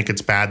I don't think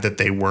it's bad that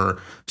they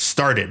were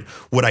started.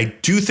 What I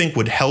do think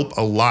would help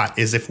a lot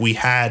is if we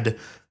had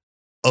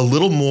a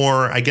little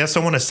more, I guess I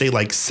want to say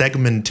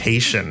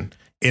segmentation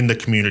in the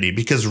community,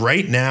 because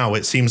right now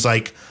it seems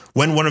like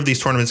when one of these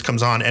tournaments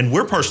comes on, and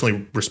we're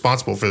partially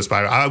responsible for this,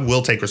 but I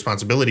will take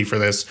responsibility for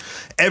this,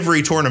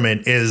 every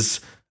tournament is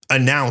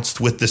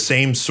announced with the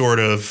same sort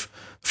of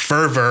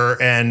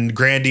fervor and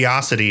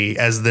grandiosity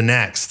as the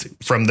next,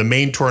 from the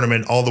main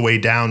tournament all the way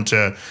down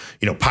to,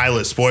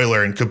 Pilot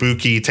Spoiler and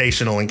Kabuki,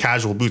 Tational, and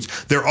Casual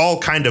Boots. They're all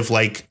kind of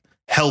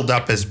held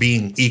up as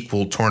being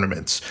equal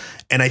tournaments.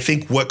 And I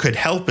think what could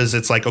help is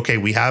it's okay,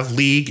 we have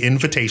League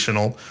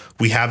Invitational,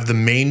 we have the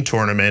main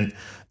tournament,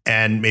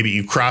 and maybe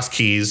you cross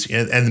keys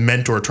and the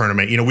mentor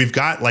tournament. We've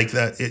got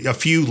a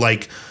few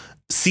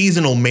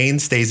seasonal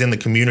mainstays in the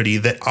community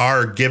that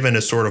are given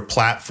a sort of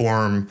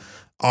platform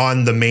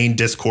on the main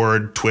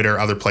Discord, Twitter,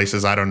 other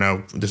places. I don't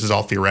know. This is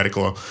all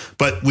theoretical,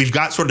 but we've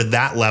got sort of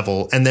that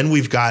level. And then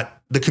we've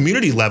got the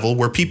community level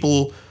where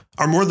people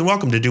are more than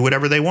welcome to do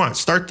whatever they want.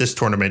 Start this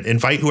tournament,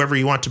 invite whoever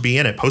you want to be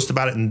in it, post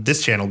about it in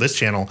this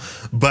channel.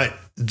 But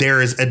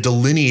there is a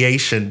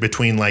delineation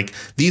between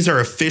these are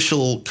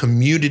official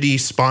community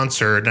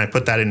sponsored, and I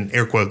put that in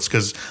air quotes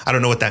because I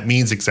don't know what that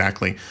means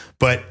exactly,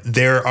 but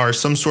there are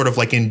some sort of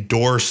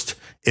endorsed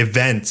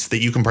events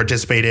that you can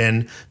participate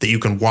in, that you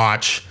can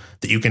watch,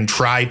 that you can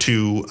try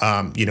to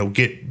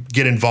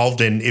get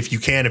involved in if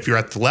you're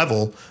at the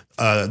level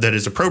that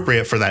is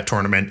appropriate for that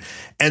tournament.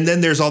 And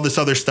then there's all this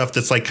other stuff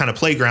that's kind of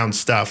playground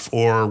stuff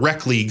or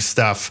rec league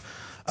stuff,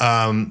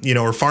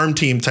 or farm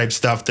team type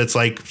stuff that's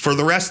for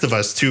the rest of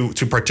us to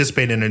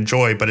participate and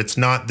enjoy, but it's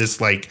not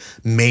this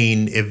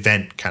main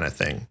event kind of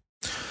thing.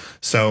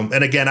 So,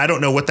 and again, I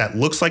don't know what that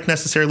looks like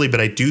necessarily, but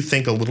I do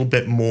think a little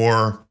bit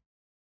more,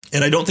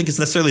 and I don't think it's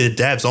necessarily the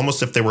devs,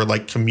 almost if they were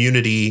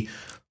community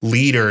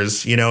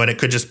leaders, and it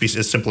could just be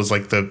as simple as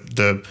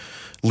the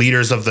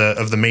leaders of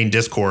the main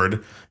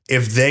Discord,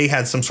 if they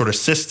had some sort of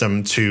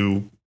system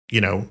to,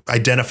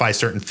 identify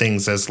certain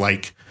things as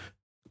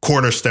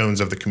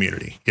cornerstones of the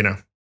community,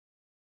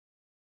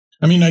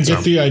 I mean, I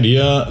get the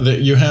idea that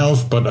you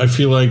have, but I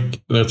feel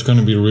like that's going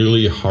to be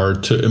really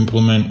hard to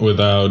implement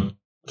without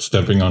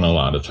stepping on a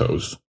lot of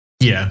toes.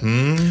 Yeah.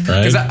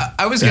 Because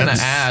I was going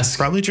to ask.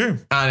 Probably true.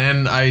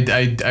 And I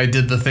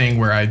did the thing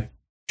where I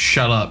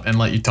shut up and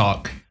let you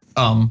talk.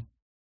 I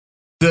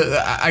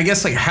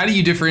guess how do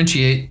you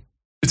differentiate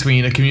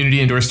between a community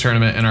endorsed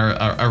tournament and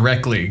a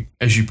rec league,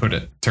 as you put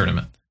it,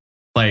 tournament?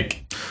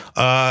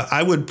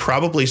 I would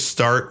probably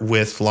start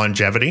with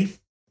longevity.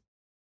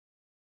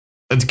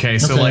 Okay,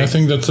 so like, I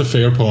think that's a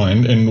fair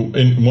point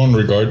in one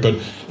regard, but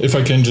if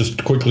I can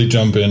just quickly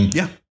jump in.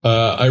 Yeah.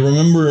 I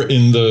remember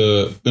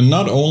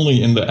not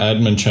only in the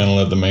admin channel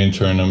at the main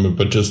tournament,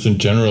 but just in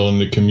general in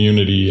the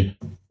community,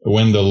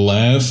 when the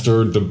last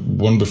or the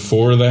one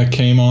before that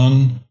came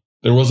on,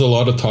 there was a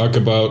lot of talk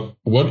about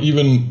what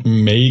even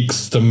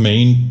makes the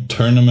main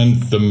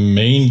tournament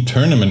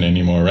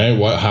anymore,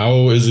 right?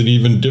 How is it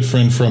even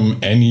different from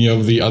any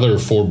of the other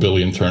 4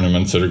 billion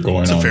tournaments that are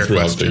going on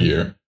throughout the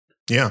year?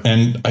 Yeah.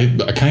 And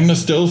I kind of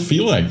still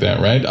feel like that,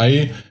 right?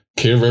 I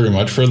care very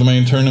much for the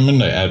main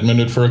tournament. I admin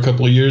it for a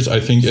couple of years. I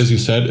think, as you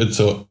said, it's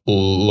a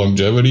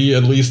longevity,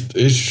 at least,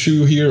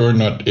 issue here, or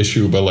not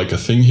issue, but like a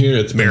thing here.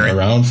 It's been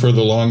around for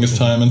the longest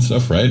time and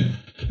stuff, right?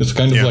 It's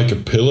kind of like a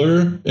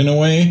pillar in a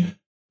way.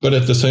 But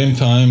at the same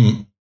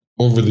time,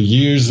 over the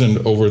years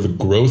and over the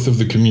growth of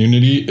the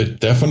community,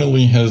 it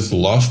definitely has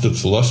lost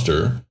its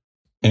luster.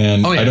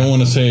 And I don't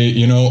want to say,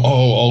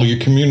 all your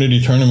community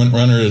tournament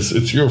runners,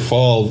 it's your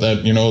fault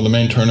that, the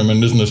main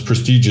tournament isn't as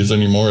prestigious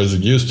anymore as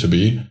it used to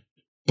be.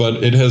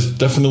 But it has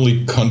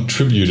definitely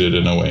contributed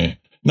in a way.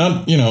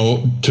 Not,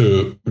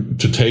 to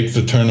take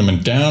the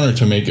tournament down or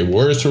to make it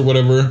worse or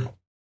whatever.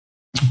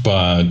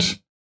 But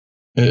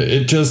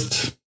it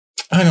just,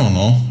 I don't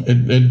know.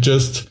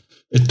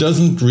 It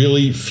doesn't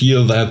really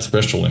feel that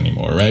special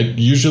anymore, right?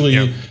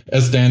 Usually,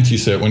 as Dante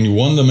said, when you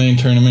won the main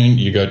tournament,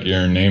 you got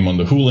your name on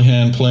the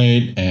Houlihan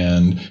plate,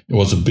 and it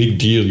was a big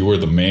deal. You were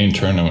the main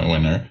tournament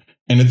winner.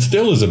 And it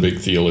still is a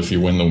big deal if you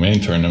win the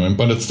main tournament,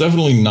 but it's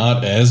definitely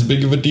not as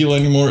big of a deal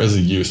anymore as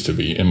it used to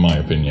be, in my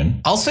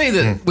opinion. I'll say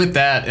that with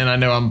that, and I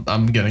know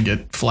I'm going to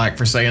get flack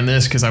for saying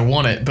this because I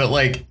want it, but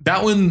like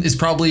that one is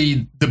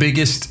probably the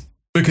biggest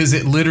because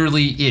it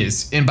literally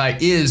is. And by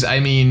is,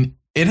 I mean,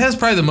 it has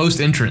probably the most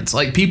entrants,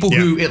 like people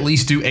who at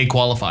least do a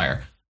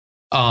qualifier.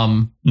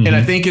 And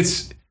I think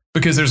it's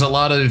because there's a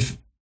lot of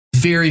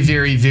very,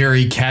 very,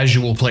 very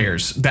casual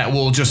players that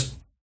will just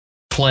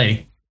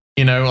play,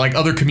 like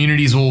other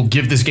communities will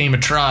give this game a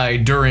try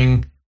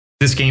during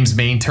this game's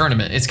main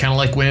tournament. It's kind of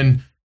like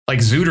when like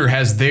Zooter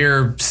has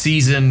their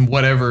season,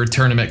 whatever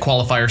tournament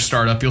qualifier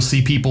startup, you'll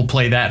see people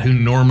play that who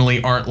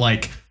normally aren't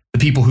like the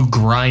people who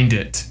grind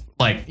it.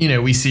 Like,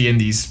 we see in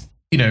these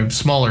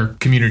smaller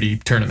community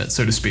tournaments,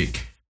 so to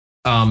speak.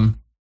 I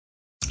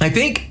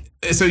think,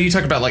 so you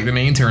talk about like the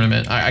main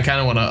tournament. I kind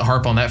of want to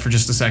harp on that for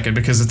just a second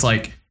because it's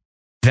like,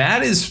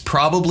 that is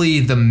probably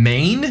the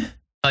main,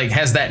 like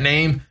has that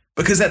name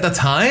because at the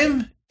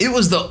time it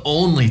was the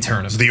only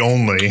tournament. The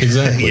only.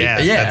 Exactly. Yeah,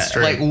 that's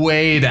true. Like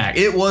way back.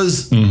 It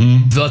was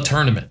the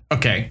tournament.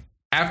 Okay.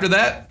 After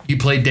that, you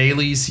play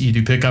dailies, you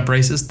do pickup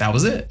races. That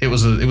was it. It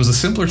was a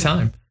simpler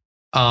time.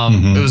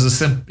 It was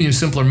a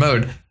simpler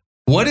mode.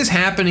 What is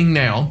happening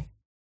now?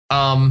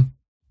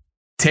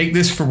 Take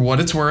this for what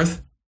it's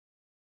worth.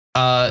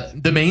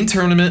 The main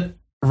tournament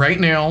right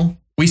now,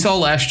 we saw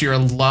last year a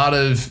lot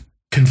of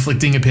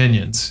conflicting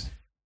opinions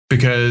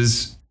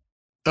because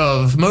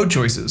of mode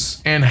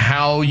choices and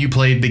how you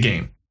played the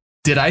game.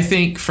 Did I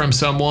think from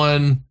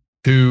someone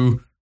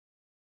who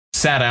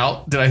sat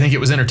out, did I think it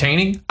was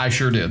entertaining? I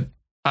sure did.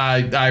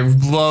 I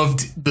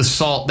loved the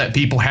salt that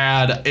people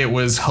had. It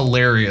was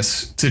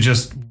hilarious to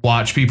just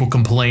watch people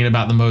complain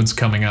about the modes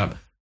coming up.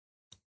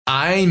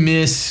 I'll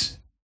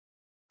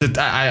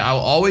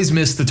always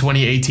miss the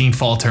 2018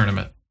 fall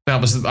tournament.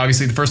 That was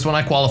obviously the first one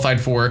I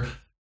qualified for.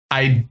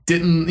 I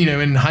didn't,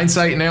 in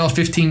hindsight now,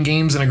 15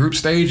 games in a group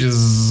stage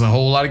is a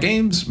whole lot of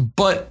games,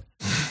 but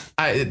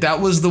that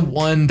was the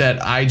one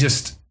that I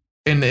just,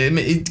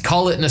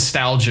 call it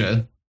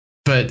nostalgia,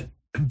 but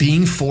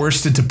being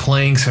forced into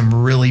playing some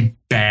really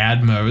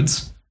bad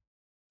modes,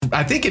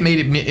 I think it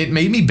made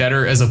me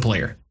better as a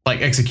player,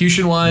 like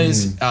execution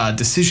wise,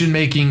 decision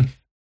making,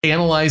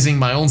 analyzing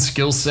my own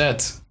skill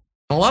set.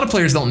 A lot of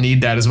players don't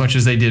need that as much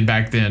as they did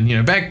back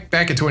then.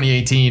 Back in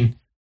 2018,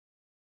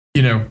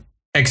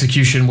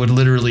 execution would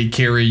literally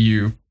carry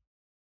you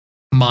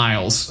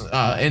miles,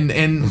 and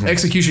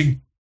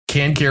execution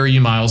can carry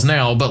you miles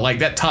now. But like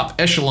that top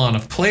echelon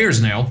of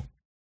players now,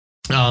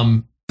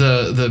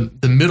 the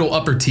middle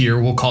upper tier,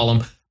 we'll call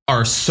them,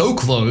 are so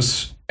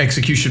close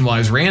execution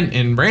wise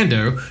in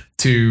Rando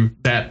to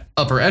that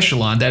upper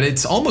echelon that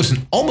it's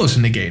almost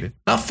negated,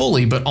 not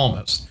fully, but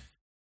almost.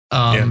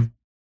 And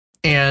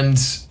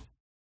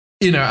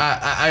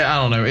I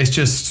don't know. It's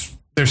just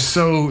there's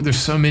so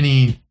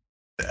many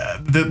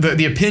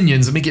the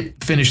opinions. Let me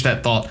finish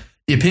that thought.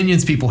 The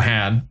opinions people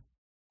had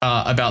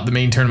about the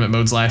main tournament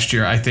modes last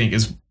year, I think,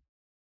 is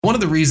one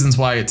of the reasons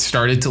why it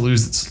started to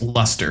lose its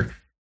luster.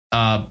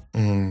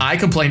 I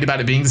complained about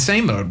it being the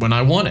same mode when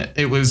I won it.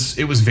 It was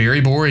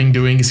very boring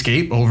doing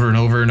escape over and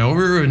over and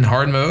over in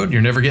hard mode.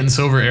 You're never getting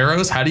silver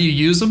arrows. How do you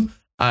use them?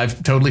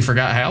 I've totally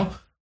forgot how.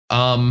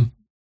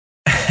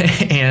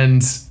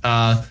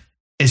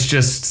 It's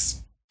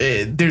just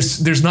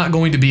there's not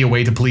going to be a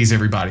way to please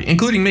everybody,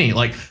 including me.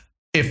 Like,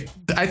 if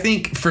I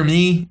think for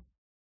me,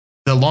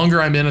 the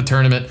longer I'm in a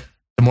tournament,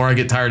 the more I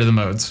get tired of the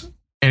modes,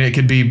 and it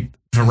could be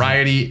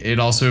variety. It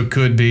also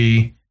could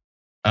be,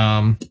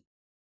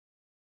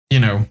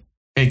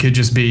 it could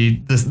just be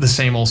the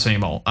same old,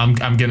 same old. I'm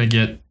going to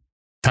get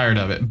tired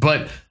of it.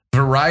 But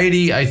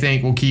variety, I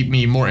think, will keep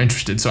me more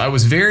interested. So I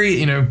was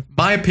very,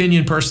 my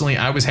opinion personally,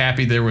 I was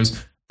happy there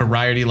was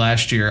variety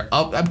last year.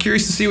 I'm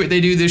curious to see what they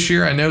do this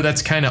year. I know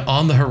that's kind of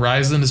on the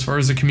horizon as far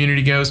as the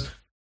community goes.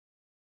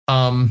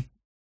 But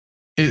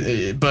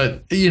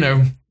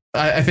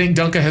I think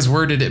Dunka has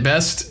worded it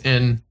best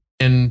in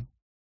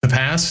the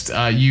past.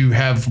 You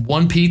have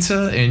one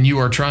pizza and you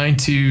are trying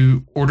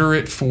to order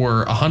it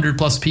for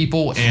 100+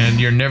 people,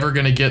 and you're never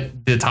going to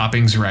get the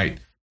toppings right.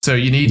 So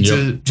you need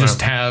to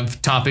just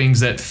have toppings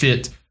that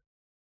fit.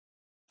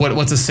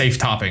 What's a safe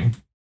topping,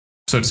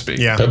 so to speak?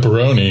 Yeah,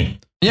 pepperoni.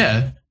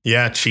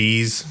 Yeah,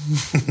 cheese.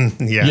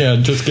 Yeah,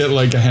 just get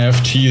like a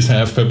half cheese,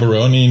 half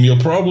pepperoni, and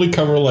you'll probably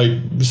cover like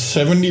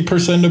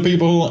 70% of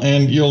people,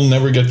 and you'll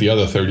never get the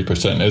other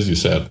 30%, as you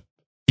said.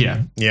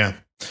 Yeah.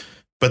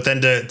 But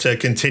then to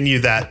continue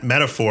that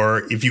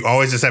metaphor, if you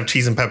always just have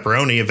cheese and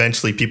pepperoni,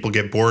 eventually people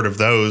get bored of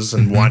those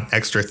and want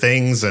extra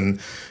things. And,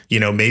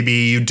 maybe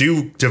you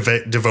do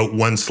devote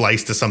one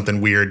slice to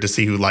something weird to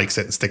see who likes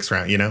it and sticks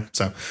around,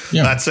 So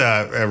that's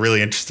a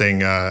really interesting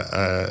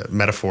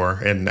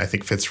metaphor, and I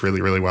think fits really,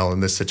 really well in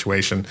this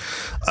situation.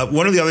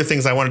 One of the other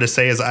things I wanted to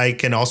say is I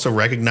can also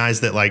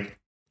recognize that, like,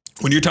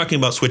 when you're talking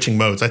about switching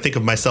modes, I think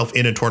of myself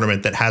in a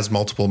tournament that has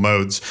multiple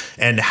modes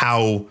and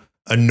how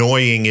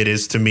annoying it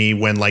is to me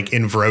when like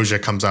Inverosia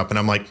comes up and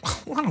I'm like,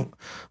 I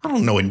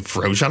don't know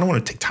Inverosia. I don't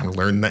want to take time to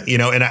learn that,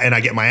 and I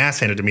get my ass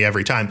handed to me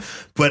every time.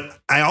 But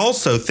I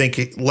also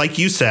think, like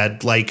you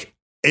said, like,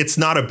 it's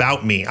not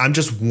about me. I'm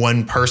just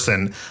one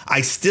person.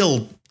 I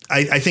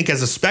think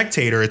as a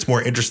spectator, it's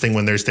more interesting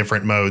when there's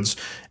different modes.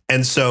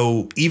 And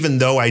so even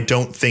though I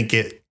don't think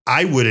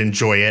I would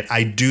enjoy it,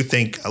 I do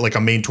think like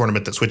a main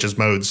tournament that switches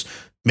modes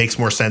makes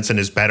more sense and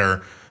is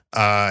better.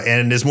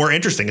 And is more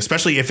interesting,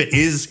 especially if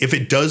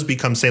it does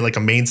become, say, like a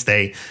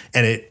mainstay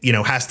and it,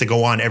 has to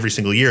go on every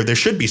single year. There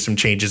should be some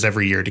changes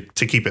every year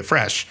to keep it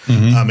fresh,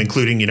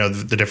 including,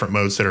 the different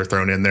modes that are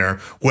thrown in there,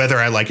 whether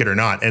I like it or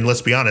not. And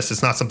let's be honest,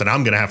 it's not something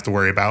I'm going to have to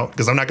worry about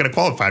because I'm not going to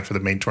qualify for the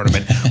main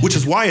tournament, which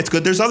is why it's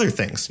good. There's other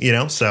things,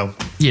 so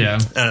yeah,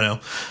 I don't know.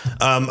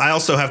 I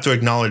also have to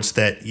acknowledge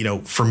that,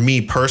 for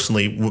me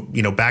personally,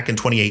 back in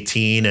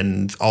 2018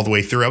 and all the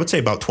way through, I would say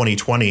about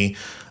 2020,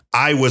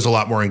 I was a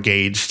lot more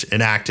engaged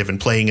and active and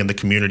playing in the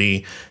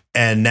community.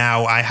 And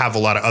now I have a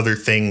lot of other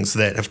things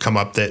that have come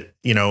up that,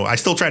 I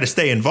still try to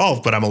stay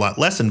involved, but I'm a lot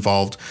less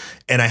involved.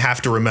 And I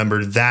have to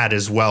remember that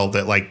as well,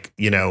 that like,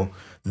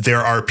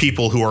 there are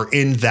people who are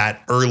in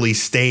that early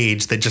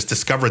stage that just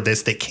discovered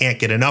this, that can't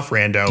get enough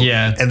rando.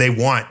 Yeah. And they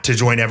want to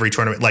join every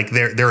tournament. Like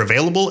they're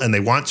available and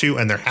they want to,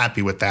 and they're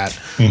happy with that.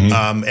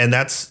 And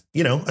that's,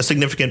 a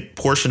significant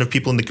portion of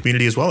people in the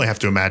community as well, I have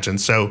to imagine.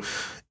 So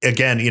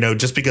again,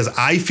 just because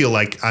I feel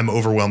like I'm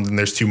overwhelmed and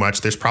there's too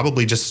much, there's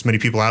probably just as many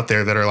people out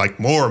there that are like,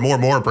 more,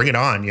 bring it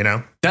on,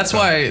 That's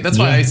why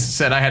I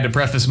said I had to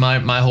preface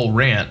my whole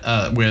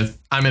rant with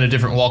I'm in a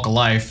different walk of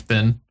life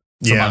than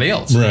somebody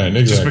else. Right,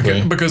 exactly.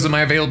 Just because of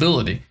my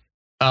availability.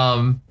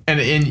 And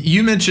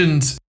you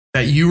mentioned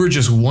that you were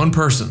just one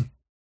person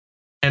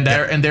and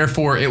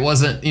therefore it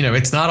wasn't,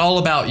 it's not all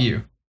about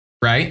you,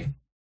 right?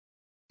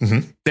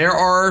 Mm-hmm. There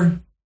are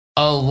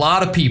a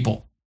lot of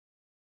people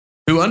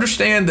who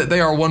understand that they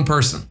are one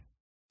person,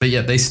 but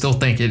yet they still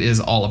think it is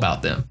all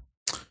about them.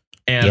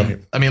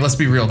 And I mean, let's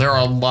be real. There are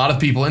a lot of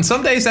people, and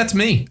some days that's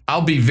me.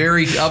 I'll be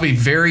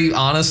very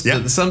honest.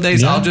 That some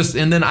days I'll just,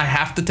 and then I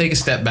have to take a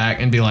step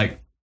back and be like,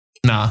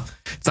 nah,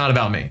 it's not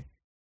about me.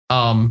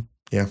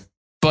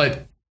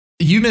 But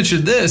you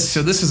mentioned this,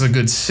 so this is a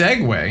good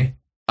segue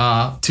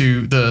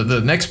to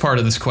the next part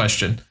of this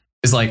question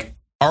is like,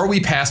 are we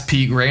past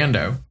peak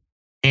rando?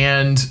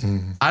 And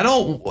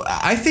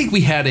I think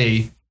we had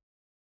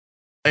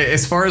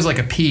as far as like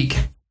a peak,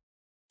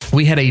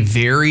 we had a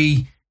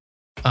very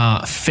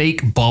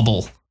fake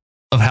bubble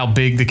of how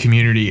big the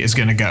community is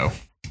going to go.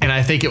 And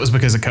I think it was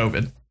because of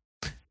COVID.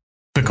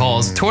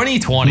 Because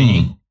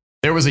 2020,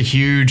 there was a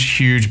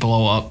huge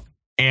blow up.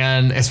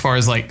 And as far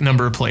as like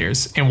number of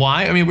players and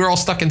why, I mean, we're all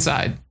stuck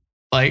inside.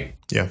 Like,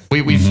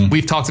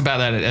 we've talked about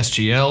that at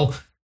SGL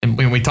and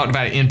when we talked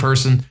about it in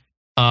person.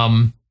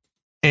 And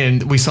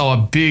we saw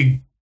a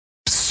big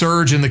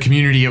surge in the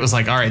community. It was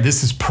like, all right,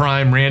 this is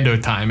prime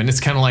rando time. And it's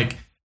kind of like,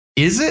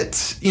 is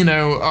it?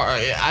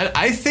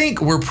 I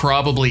think we're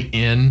probably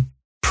in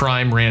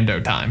prime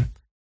rando time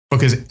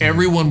because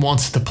everyone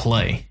wants to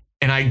play.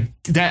 And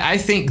I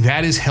think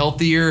that is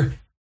healthier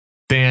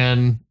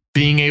than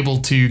being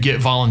able to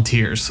get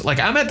volunteers. Like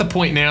I'm at the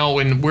point now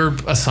when we're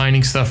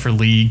assigning stuff for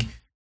league.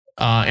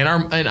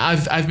 And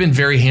I've been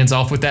very hands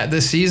off with that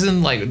this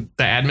season. Like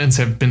the admins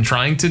have been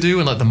trying to do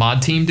and let the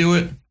mod team do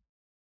it.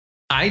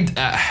 I'm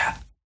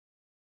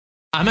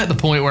at the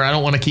point where I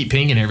don't want to keep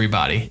pinging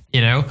everybody,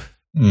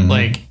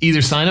 like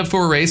either sign up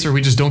for a race or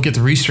we just don't get to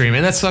restream.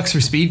 And that sucks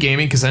for Speed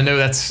Gaming because I know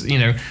that's,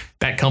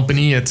 that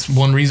company, it's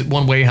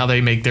one way how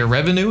they make their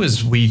revenue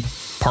is we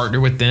partner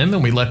with them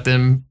and we let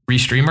them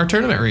restream our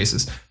tournament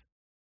races.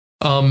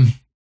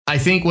 I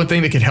think one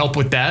thing that could help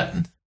with that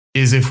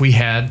is if we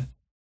had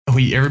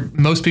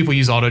most people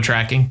use auto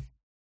tracking.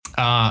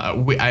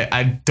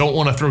 I don't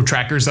want to throw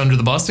trackers under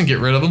the bus and get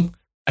rid of them.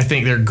 I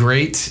think they're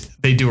great.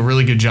 They do a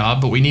really good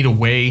job, but we need a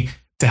way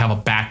to have a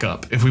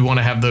backup. If we want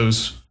to have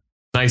those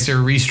nicer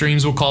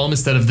restreams, we'll call them,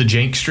 instead of the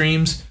jank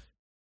streams,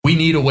 we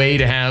need a way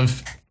to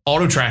have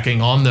auto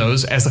tracking on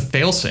those as a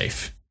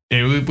failsafe.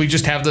 We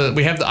just have the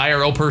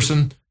IRL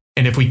person,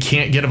 and if we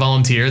can't get a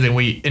volunteer, then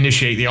we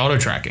initiate the auto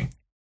tracking.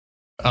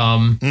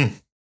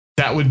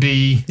 That would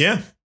be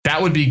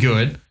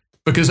good,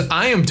 because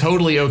I am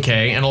totally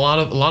okay, and a lot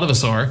of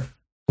us are.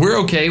 We're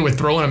okay with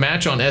throwing a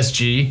match on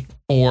SG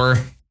or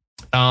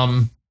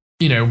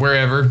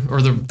wherever,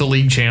 or the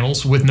league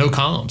channels with no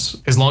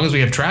comms, as long as we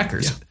have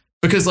trackers. Yeah.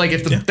 Because like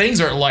if the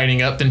things aren't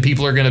lining up, then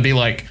people are going to be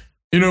like,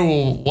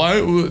 well,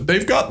 why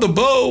they've got the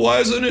bow? Why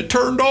isn't it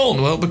turned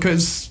on? Well,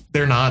 because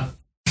they're not.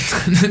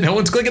 No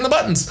one's clicking the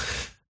buttons.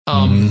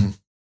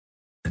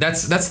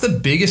 That's the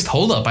biggest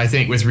holdup, I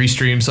think, with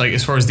restreams, like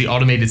as far as the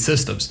automated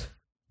systems,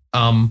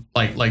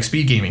 like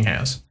Speed Gaming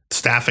has.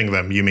 Staffing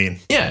them, you mean?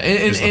 Yeah,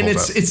 and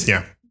it's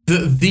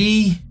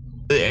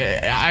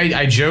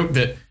I joke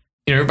that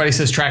everybody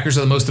says trackers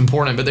are the most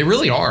important, but they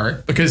really are,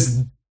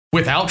 because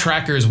without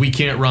trackers we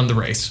can't run the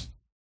race.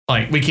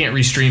 Like we can't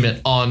restream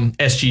it on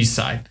SG's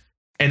side,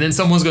 and then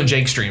someone's going to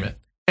jank stream it.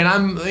 And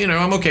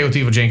I'm okay with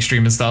people jank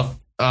streaming stuff.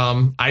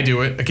 I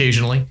do it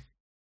occasionally,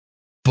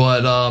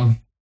 but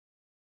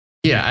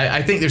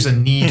I think there's a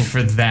need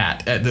for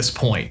that at this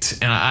point,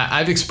 and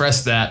I've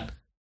expressed that.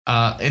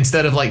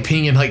 Instead of like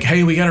pinging like,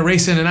 hey, we got a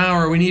race in an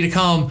hour, we need to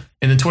come,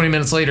 and then 20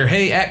 minutes later,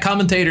 hey, at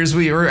commentators,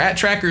 or at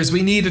trackers,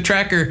 we need a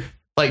tracker.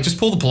 Like, just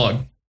pull the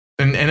plug,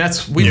 and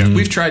that's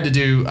we've tried to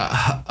do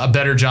a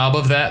better job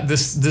of that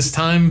this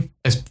time,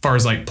 as far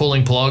as like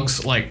pulling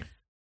plugs. Like,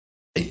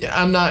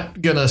 I'm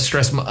not gonna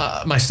stress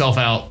myself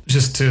out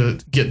just to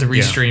get the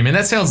restream, and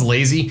that sounds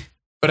lazy,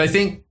 but I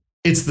think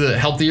it's the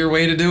healthier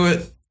way to do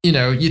it.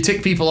 You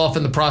tick people off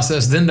in the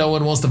process, then no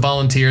one wants to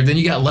volunteer, then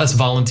you got less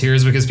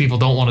volunteers because people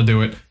don't want to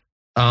do it.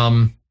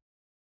 I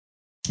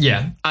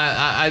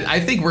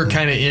think we're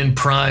kind of in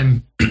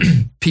prime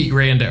peak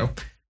rando.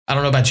 I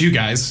don't know about you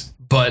guys,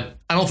 but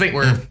I don't think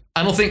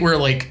we're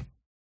like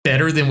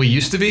better than we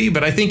used to be.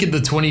 But I think in the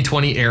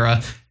 2020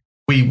 era,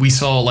 we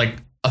saw like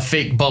a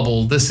fake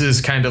bubble. This is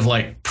kind of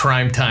like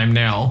prime time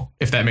now,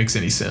 if that makes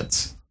any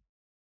sense.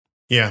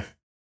 Yeah.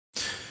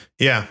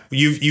 Yeah,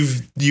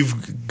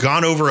 you've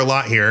gone over a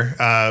lot here.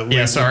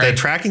 Sorry. The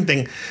tracking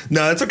thing.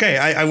 No, that's okay.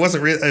 I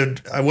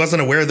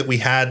wasn't aware that we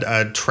had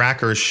a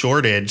tracker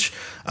shortage.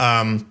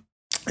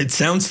 It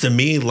sounds to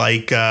me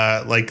like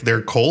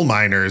they're coal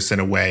miners in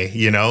a way.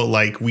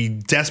 Like we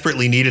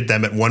desperately needed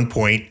them at one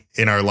point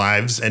in our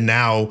lives, and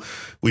now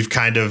we've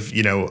kind of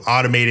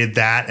automated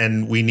that,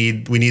 and we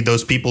need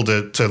those people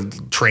to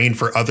train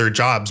for other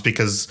jobs,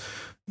 because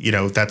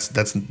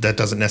that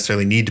doesn't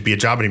necessarily need to be a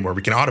job anymore.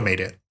 We can automate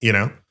it.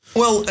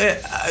 Well,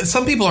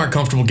 some people aren't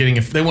comfortable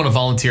if they want to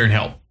volunteer and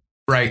help,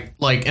 right?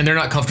 Like, and they're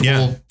not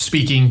comfortable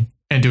speaking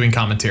and doing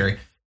commentary.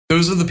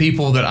 Those are the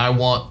people that I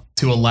want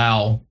to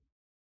allow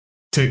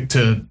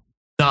to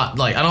not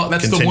like, I don't,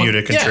 that's continue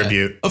to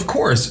contribute. Yeah, of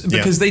course,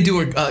 because they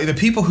do the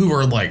people who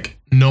are like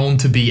known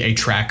to be a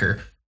tracker,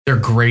 they're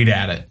great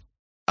at it.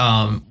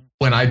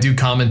 When I do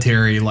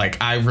commentary,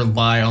 like I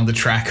rely on the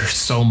tracker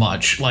so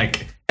much.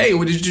 Like, hey,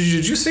 did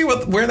you see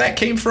where that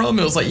came from?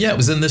 It was like, yeah, it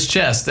was in this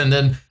chest. And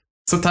then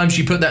sometimes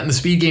you put that in the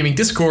Speed Gaming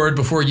Discord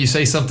before you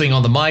say something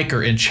on the mic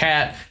or in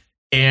chat,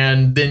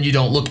 and then you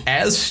don't look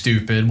as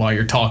stupid while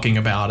you're talking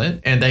about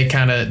it, and they've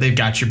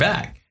got your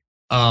back.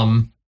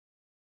 I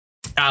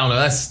don't know.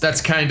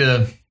 That's kind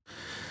of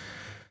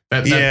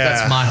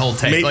that's my whole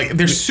take. Like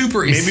they're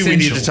super essential. Maybe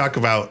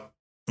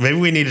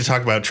we need to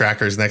talk about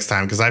trackers next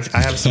time, because I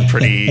have some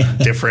pretty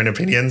different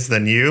opinions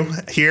than you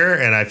here,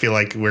 and I feel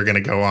like we're going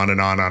to go on and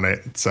on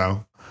it.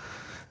 So.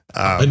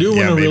 I do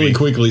want to really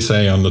quickly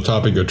say on the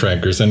topic of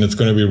trackers, and it's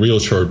going to be real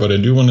short, but I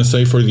do want to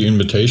say for the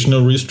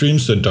invitational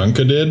restreams that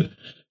Dunka did,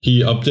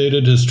 he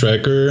updated his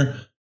tracker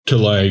to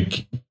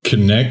like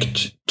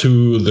connect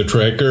to the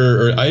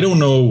tracker, or I don't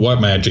know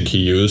what magic he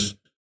used,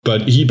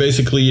 but he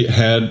basically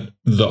had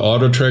the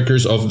auto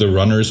trackers of the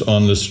runners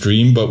on the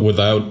stream, but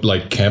without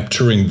like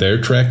capturing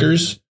their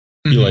trackers.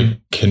 Mm-hmm. He like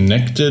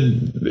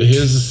connected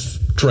his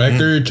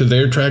tracker to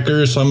their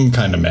tracker, some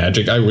kind of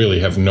magic. I really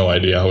have no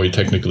idea how he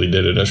technically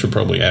did it. I should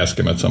probably ask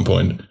him at some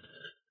point.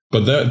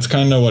 But that's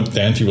kind of what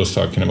Dante was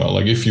talking about.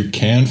 Like if you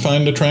can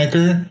find a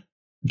tracker,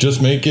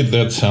 just make it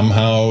that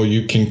somehow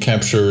you can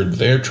capture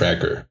their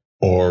tracker,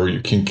 or you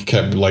can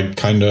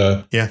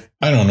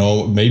I don't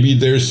know, maybe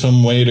there's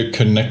some way to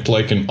connect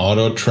like an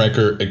auto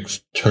tracker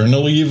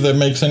externally, if that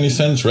makes any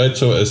sense, right?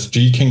 So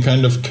SG can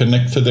kind of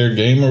connect to their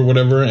game or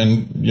whatever,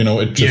 and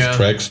it just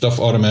tracks stuff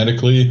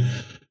automatically.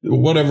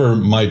 Whatever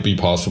might be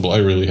possible, I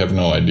really have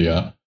no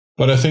idea.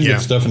 But I think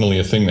it's definitely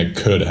a thing that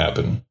could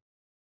happen.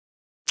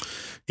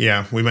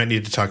 Yeah, we might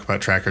need to talk about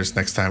trackers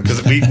next time,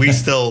 because we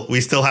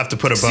still have to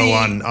put a bow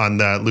on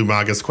the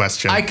Lumaga's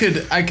question. I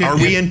could. Are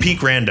we in peak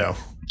rando?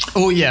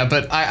 Oh yeah,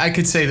 but I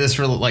could say this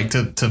for like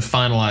to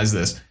finalize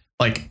this.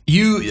 Like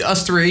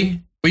us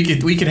three,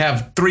 We could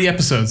have 3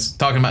 episodes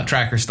talking about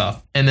tracker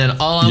stuff. And then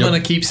all I'm going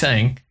to keep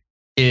saying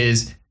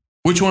is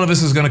which one of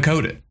us is going to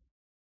code it.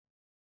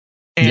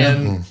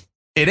 And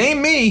it ain't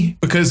me,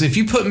 because if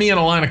you put me in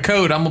a line of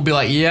code, I'm going to be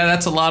like, yeah,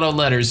 that's a lot of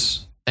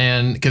letters.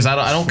 And because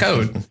I don't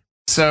code.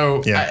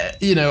 So,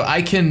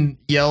 I can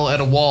yell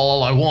at a wall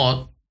all I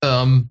want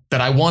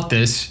that I want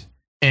this.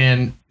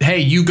 And hey,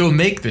 you go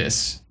make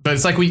this. But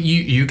it's like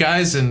you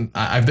guys, and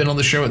I've been on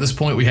the show at this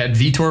point. We had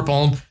VTorp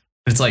on.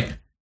 It's like,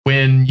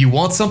 when you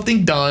want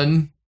something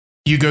done,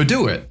 you go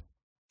do it.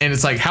 And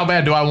it's like, how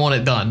bad do I want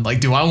it done? Like,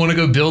 do I want to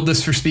go build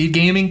this for speed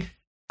gaming?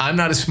 I'm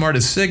not as smart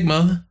as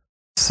Sigma,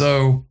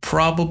 so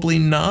probably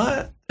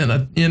not.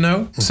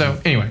 And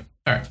so anyway,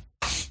 all right.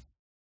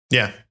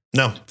 Yeah,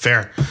 no,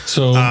 fair.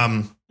 So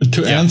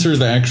to answer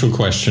the actual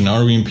question,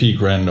 are we in peak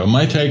rando?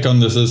 My take on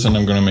this is, and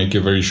I'm going to make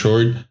it very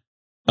short.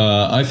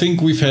 I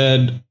think we've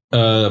had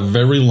a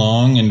very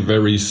long and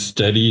very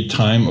steady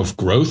time of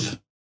growth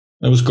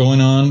that was going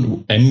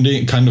on,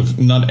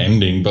 not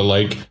ending, but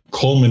like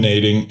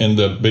culminating in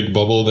the big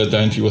bubble that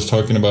Dante was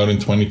talking about in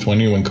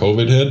 2020 when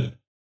COVID hit.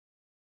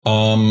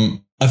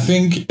 I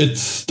think it's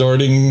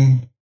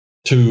starting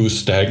to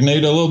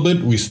stagnate a little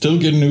bit. We still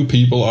get new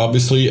people,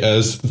 obviously,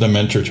 as the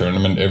Mentor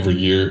Tournament every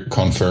year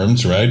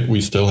confirms, right? We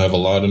still have a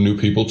lot of new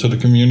people to the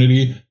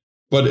community,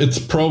 but it's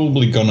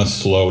probably going to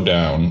slow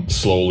down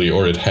slowly,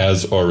 or it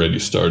has already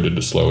started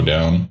to slow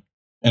down.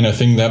 And I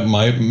think that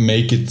might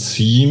make it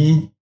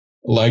seem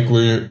like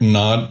we're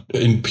not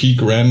in peak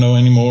rando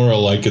anymore, or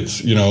like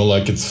it's,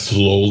 like it's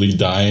slowly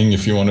dying,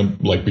 if you want to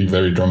like be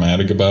very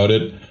dramatic about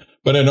it.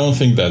 But I don't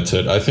think that's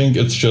it. I think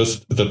it's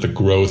just that the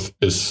growth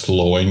is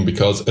slowing,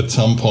 because at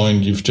some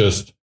point you've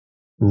just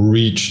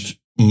reached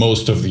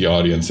most of the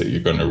audience that you're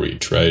going to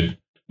reach, right?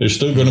 There's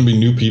still going to be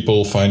new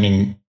people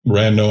finding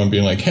rando and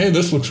being like, hey,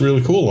 this looks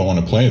really cool, I want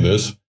to play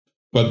this.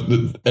 But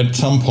at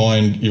some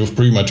point, you've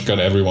pretty much got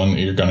everyone that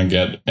you're going to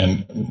get,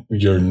 and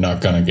you're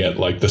not going to get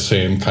like the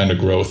same kind of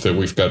growth that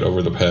we've got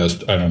over the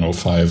past,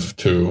 5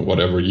 to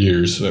whatever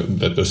years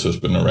that this has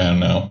been around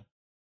now.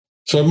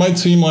 So it might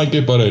seem like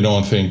it, but I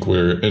don't think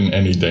we're in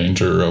any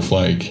danger of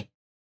like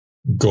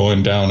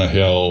going down a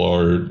hill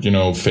or,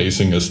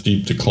 facing a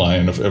steep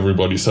decline of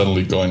everybody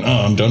suddenly going,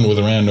 oh, I'm done with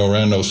rando.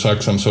 Rando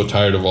sucks. I'm so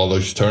tired of all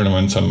these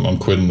tournaments. I'm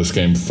quitting this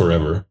game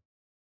forever.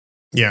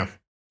 Yeah.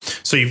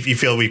 So you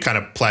feel we kind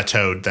of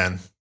plateaued then?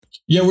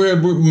 Yeah, we're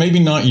maybe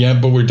not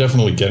yet, but we're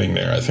definitely getting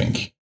there, I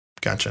think.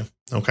 Gotcha.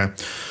 Okay.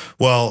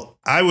 Well,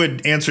 I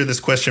would answer this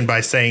question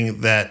by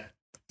saying that,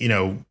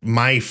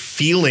 my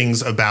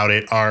feelings about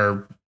it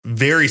are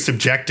very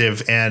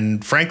subjective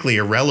and frankly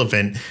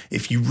irrelevant.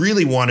 If you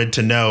really wanted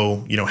to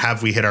know,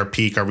 have we hit our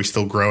peak? Are we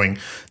still growing?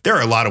 There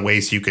are a lot of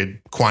ways you could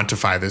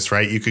quantify this,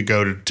 right? You could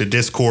go to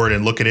Discord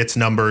and look at its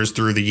numbers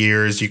through the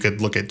years. You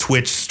could look at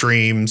Twitch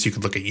streams. You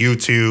could look at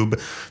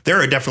YouTube. There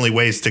are definitely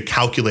ways to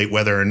calculate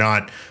whether or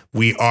not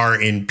we are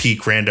in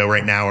peak rando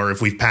right now, or if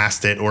we've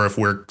passed it, or if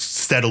we're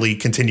steadily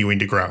continuing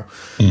to grow.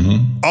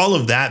 Mm-hmm. All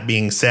of that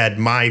being said,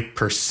 my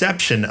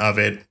perception of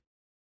it,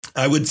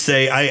 I would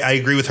say I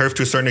agree with Herf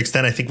to a certain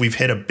extent. I think we've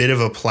hit a bit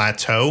of a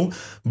plateau,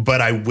 but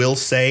I will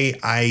say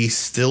I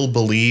still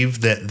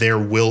believe that there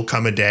will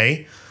come a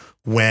day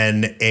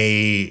when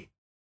a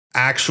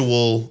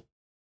actual,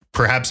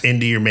 perhaps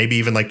indie or maybe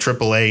even like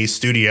AAA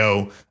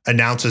studio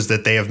announces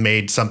that they have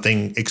made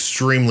something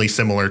extremely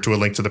similar to A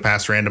Link to the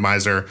Past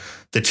randomizer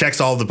that checks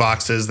all the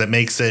boxes, that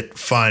makes it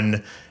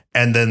fun,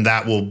 and then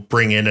that will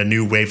bring in a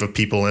new wave of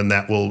people, and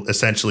that will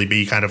essentially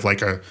be kind of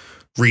like a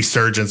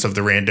resurgence of the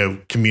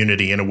rando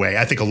community in a way.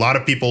 I think a lot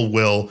of people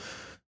will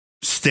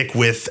stick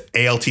with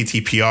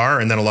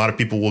ALTTPR, and then a lot of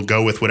people will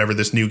go with whatever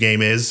this new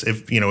game is,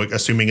 if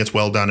assuming it's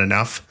well done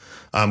enough,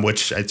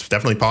 which it's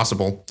definitely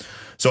possible.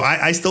 So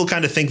I still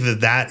kind of think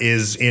that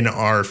is in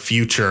our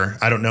future.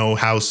 I don't know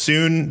how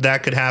soon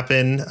that could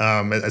happen.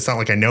 It's not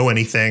like I know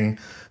anything,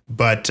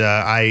 but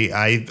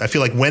I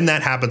feel like when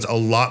that happens, a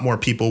lot more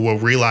people will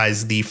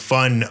realize the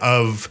fun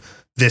of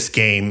this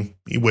game,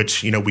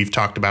 which, we've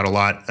talked about a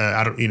lot.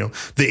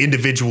 The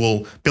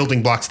individual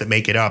building blocks that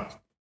make it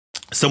up.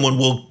 Someone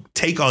will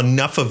take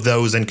enough of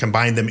those and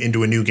combine them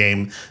into a new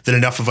game that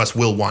enough of us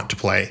will want to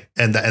play.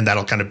 And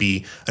that'll kind of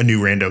be a new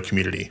rando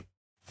community.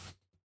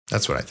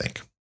 That's what I think.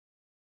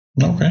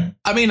 Okay.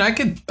 I mean, I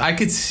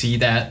could see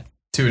that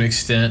to an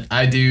extent.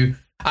 I do.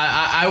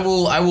 I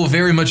will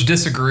very much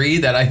disagree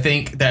that I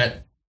think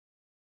that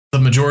the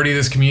majority of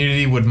this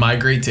community would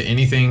migrate to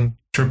anything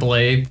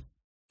AAA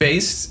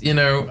based,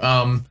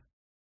 as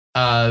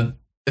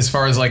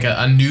far as like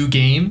a new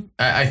game.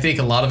 I think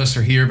a lot of us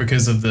are here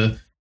because of the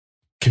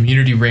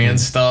community ran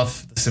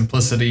stuff, the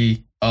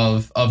simplicity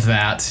of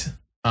that.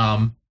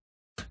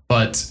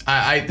 But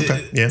I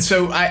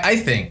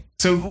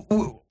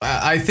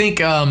think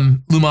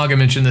Lumaga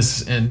mentioned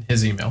this in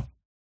his email.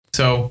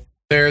 So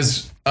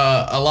there's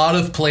a lot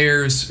of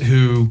players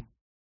who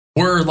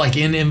were like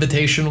in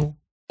Invitational,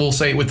 we'll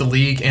say, with the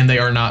league, and they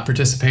are not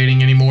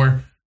participating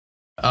anymore.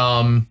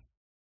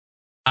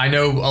 I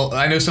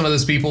know some of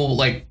those people,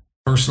 like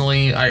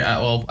personally.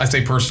 I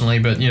say personally,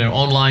 but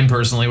online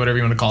personally, whatever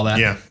you want to call that.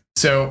 Yeah.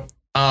 So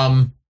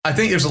I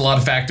think there's a lot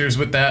of factors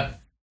with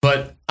that,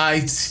 but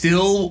I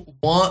still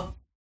want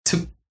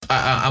to.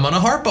 I'm gonna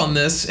harp on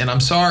this, and I'm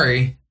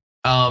sorry.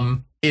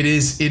 It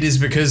is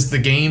because the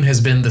game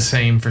has been the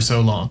same for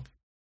so long.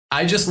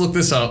 I just looked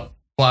this up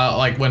while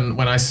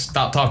when I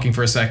stopped talking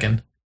for a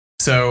second.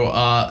 So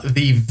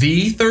the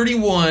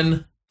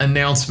V31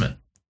 announcement,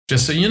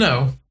 just so you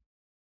know,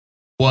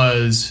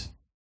 was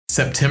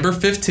September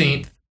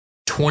 15th,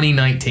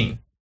 2019.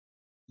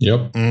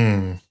 Yep.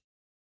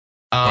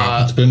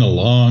 It's been a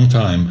long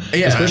time.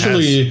 Yeah,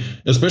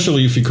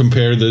 especially if you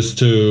compare this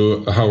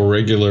to how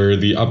regular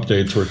the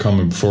updates were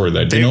coming before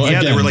that. They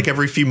were like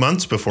every few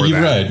months before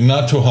that. Right.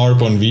 Not to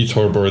harp on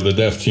VTorb or the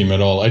dev team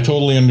at all. I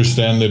totally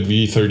understand that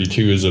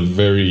V32 is a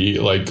very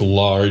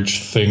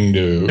large thing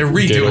to They're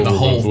redoing the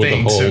whole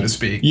thing, so to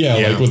speak. Yeah,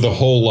 like with the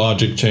whole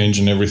logic change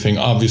and everything.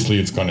 Obviously,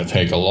 it's going to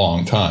take a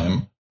long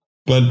time.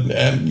 But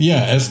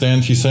as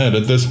Dante said,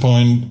 at this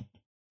point,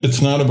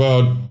 it's not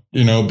about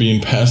being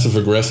passive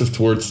aggressive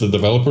towards the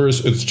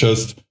developers. It's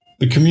just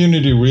the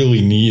community really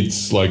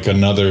needs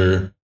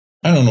another,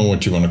 I don't know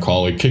what you want to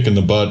call it, kick in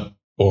the butt,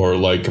 or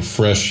a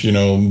fresh,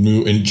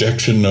 new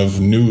injection of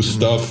new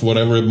stuff,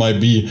 whatever it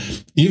might be.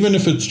 Even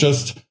if it's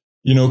just,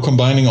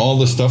 combining all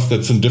the stuff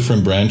that's in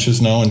different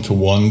branches now into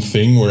one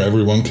thing where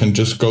everyone can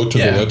just go to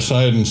the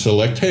website and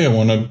select, hey, I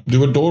want to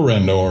do a door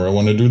render, or I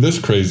want to do this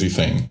crazy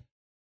thing.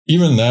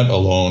 Even that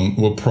alone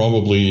will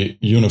probably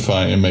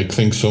unify and make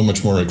things so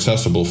much more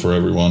accessible for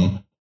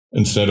everyone,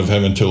 instead of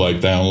having to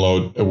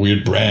download a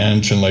weird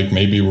branch and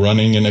maybe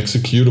running an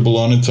executable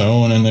on its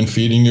own and then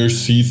feeding your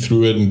C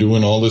through it and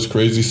doing all this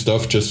crazy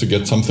stuff just to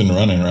get something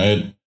running,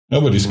 right?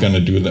 Nobody's going to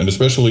do that,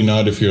 especially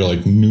not if you're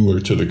newer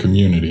to the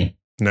community.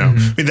 No,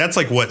 I mean, that's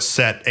what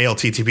set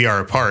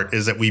ALTTPR apart,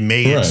 is that we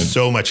made it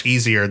so much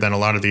easier than a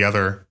lot of the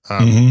other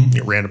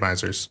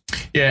randomizers.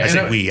 Yeah,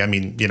 I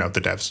mean, the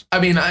devs. I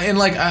mean, and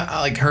like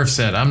Herf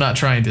said, I'm not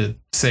trying to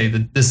say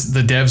that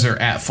the devs are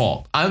at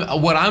fault.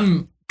 What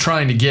I'm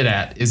trying to get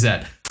at is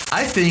that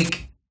I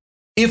think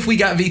if we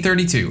got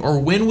V32, or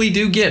when we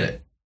do get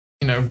it,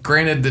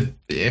 granted that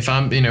if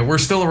we're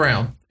still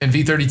around and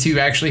V32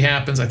 actually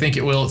happens, I think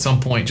it will at some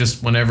point,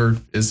 just whenever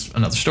is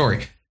another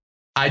story.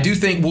 I do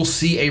think we'll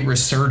see a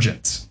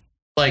resurgence.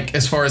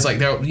 As far as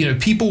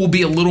people will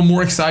be a little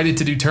more excited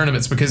to do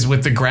tournaments, because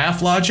with the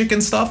graph logic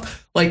and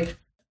stuff,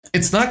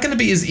 it's not going to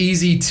be as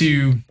easy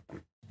to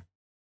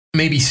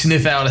maybe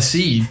sniff out a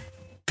seed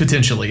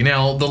potentially.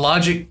 Now, the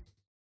logic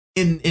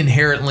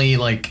inherently,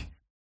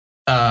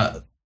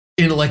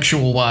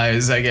 intellectual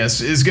wise, I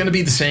guess, is going to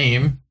be the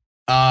same.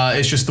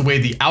 It's just the way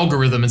the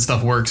algorithm and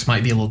stuff works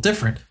might be a little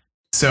different.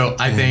 So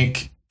I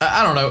think,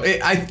 I don't know.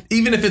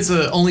 Even if it's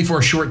only for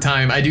a short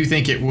time, I do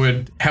think it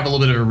would have a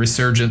little bit of a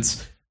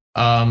resurgence,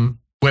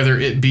 whether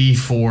it be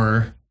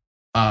for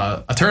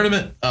a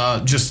tournament,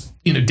 just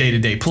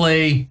day-to-day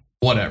play,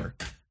 whatever.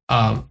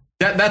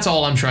 That's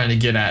all I'm trying to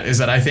get at, is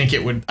that I think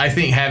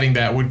having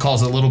that would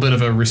cause a little bit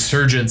of a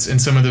resurgence in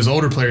some of those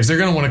older players. They're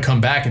going to want to come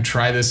back and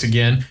try this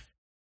again.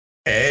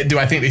 Do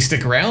I think they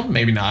stick around?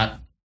 Maybe not,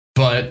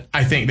 but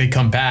I think they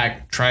come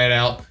back, try it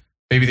out.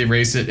 Maybe they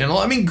race it. And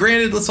I mean,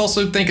 granted, let's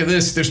also think of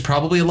this. There's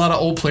probably a lot of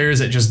old players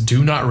that just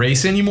do not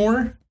race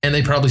anymore, and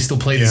they probably still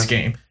play this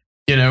game.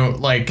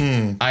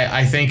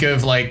 I think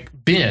of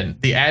Ben,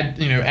 the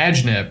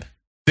Ajneb.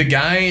 The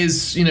guy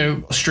is,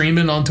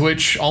 streaming on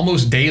Twitch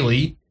almost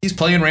daily. He's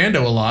playing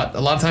rando a lot. A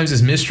lot of times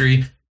his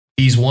mystery.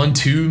 He's won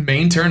 2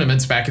 main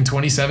tournaments back in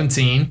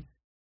 2017.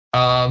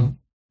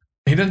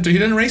 He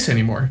doesn't race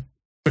anymore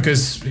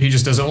because he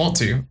just doesn't want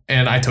to.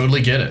 And I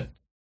totally get it.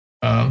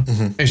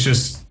 It's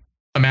just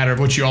a matter of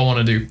what you all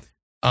want to do.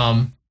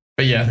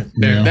 But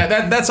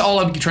that's all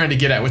I'm trying to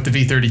get at with the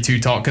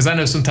V32 talk, because I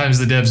know sometimes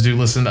the devs do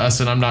listen to us,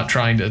 and I'm not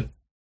trying to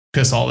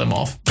piss all them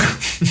off.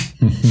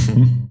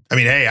 I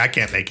mean, hey, I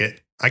can't make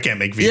it. I can't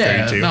make V32.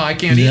 Yeah, no, I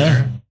can't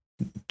either.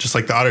 Just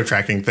like the auto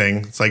tracking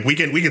thing. It's we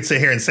can sit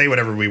here and say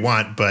whatever we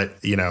want, but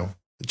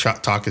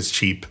talk is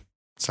cheap.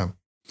 So,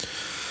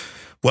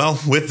 well,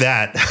 with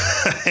that,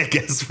 I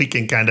guess we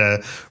can kind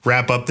of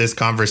wrap up this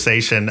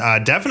conversation.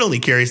 Definitely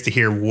curious to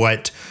hear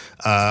what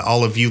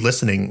all of you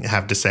listening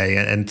have to say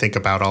and think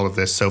about all of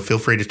this. So feel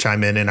free to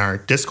chime in our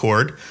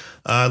Discord.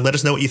 Let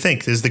us know what you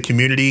think. Is the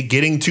community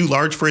getting too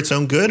large for its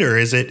own good, or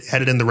is it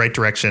headed in the right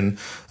direction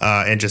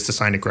and just a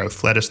sign of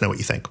growth? Let us know what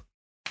you think.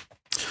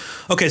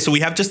 Okay, so we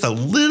have just a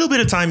little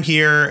bit of time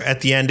here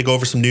at the end to go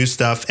over some news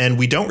stuff, and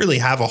we don't really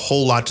have a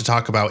whole lot to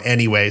talk about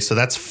anyway, so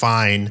that's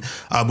fine.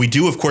 We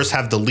do, of course,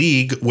 have the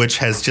league, which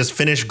has just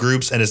finished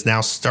groups and is now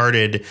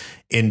started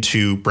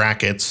into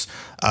brackets.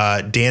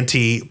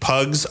 Dante,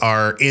 Pugs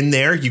are in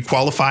there. You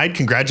qualified.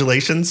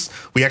 Congratulations.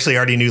 We actually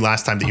already knew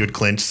last time that you had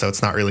clinched, so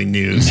it's not really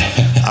news.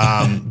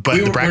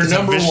 But the brackets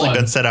have officially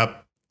been set up.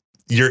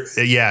 There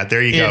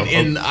you go.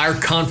 In our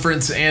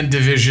conference and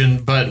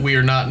division, but we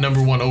are not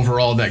number 1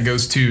 overall. That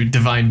goes to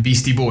Divine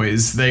Beastie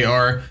Boys. They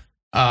are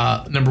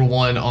number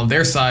 1 on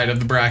their side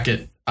of the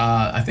bracket.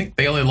 I think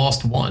they only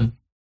lost 1,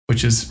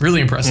 which is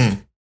really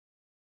impressive.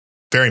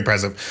 Very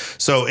impressive.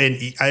 So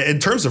in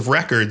terms of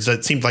records,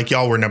 it seemed like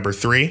y'all were number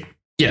 3.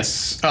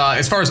 Yes.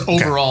 As far as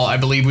overall, I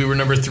believe we were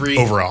number 3.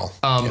 Overall.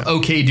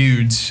 OK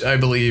Dudes, I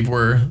believe,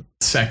 were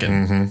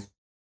second. Mm-hmm.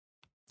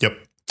 Yep.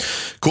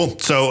 Cool.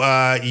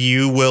 So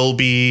you will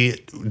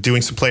be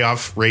doing some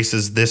playoff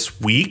races this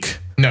week.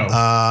 No.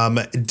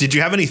 Did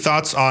you have any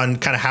thoughts on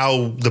kind of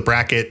how the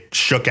bracket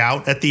shook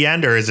out at the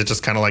end, or is it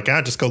just kind of like,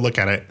 just go look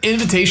at it?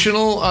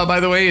 Invitational, by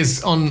the way,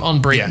 is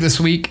on break this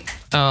week.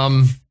 We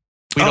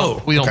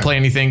don't play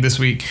anything this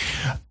week.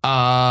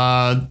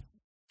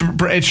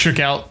 It shook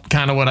out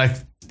kind of what I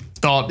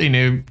thought.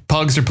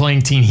 Pugs are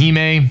playing Team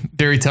Hime,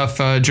 very tough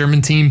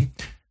German team.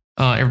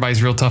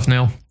 Everybody's real tough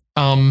now.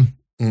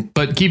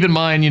 But keep in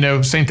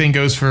mind, same thing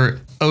goes for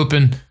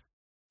Open.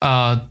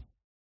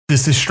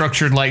 This is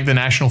structured like the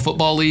National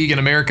Football League in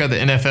America, the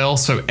NFL.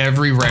 So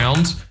every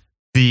round,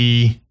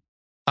 it's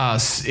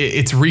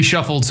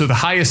reshuffled. So the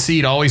highest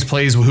seed always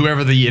plays with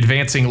whoever the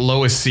advancing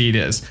lowest seed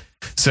is.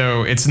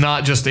 So it's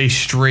not just a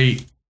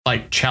straight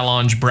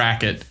challenge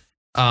bracket.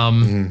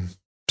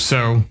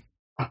 So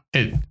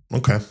it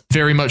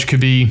very much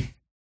could be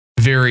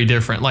very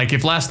different. Like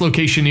if Last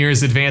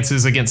Locationeers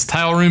advances against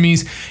Tile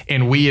Roomies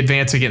and we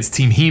advance against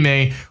Team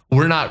Hime,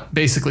 we're not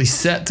basically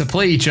set to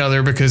play each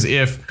other, because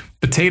if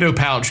Potato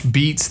Pouch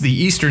beats the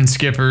Eastern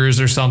Skippers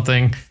or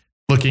something,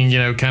 looking,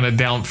 kind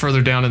of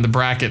further down in the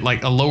bracket,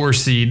 like a lower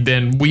seed,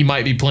 then we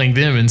might be playing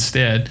them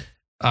instead.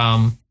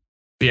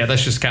 Yeah,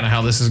 that's just kind of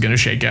how this is going to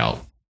shake out.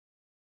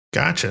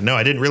 Gotcha. No,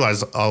 I didn't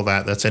realize all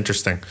that. That's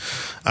interesting.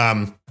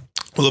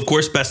 Well, of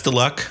course, best of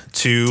luck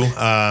to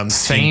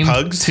Same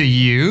Pugs. To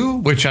you,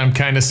 which I'm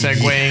kind of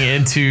segueing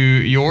into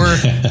your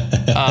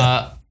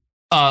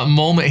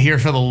moment here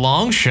for the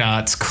long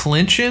shots,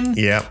 clinching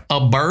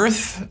a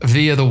berth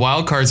via the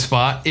wild card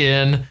spot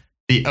in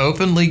the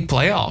Open League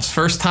playoffs.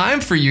 First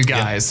time for you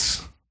guys.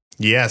 Yep.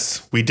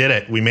 Yes, we did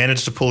it. We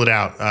managed to pull it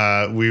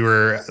out. We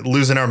were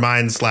losing our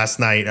minds last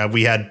night.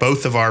 We had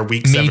both of our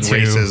week 7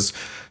 races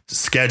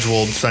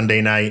scheduled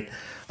Sunday night.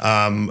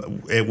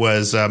 It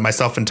was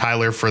myself and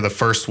Tyler for the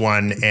first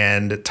one,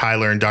 and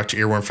Tyler and Dr.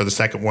 Earworm for the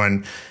second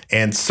one.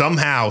 And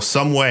somehow,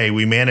 some way,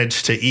 we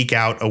managed to eke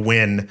out a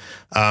win,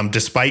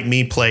 despite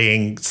me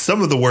playing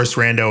some of the worst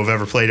rando I've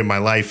ever played in my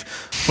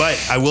life. But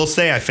I will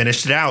say I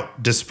finished it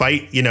out,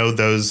 despite,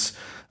 those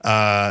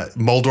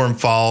Moldorm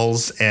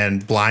Falls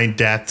and blind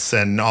deaths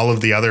and all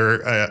of the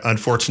other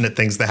unfortunate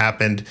things that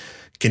happened.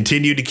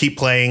 Continued to keep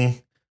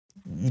playing,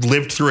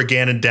 lived through a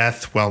Ganon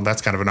death. Well,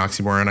 that's kind of an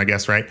oxymoron, I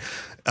guess, right?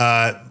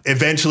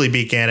 Eventually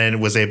beat Ganon,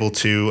 was able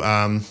to,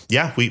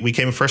 we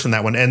came in first in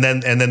that one. And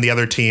then the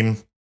other team,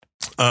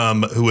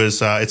 who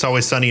was, It's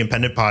Always Sunny and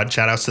Pendant Pod,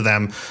 shout outs to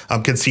them,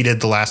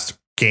 conceded the last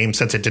game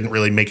since it didn't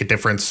really make a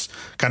difference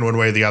kind of one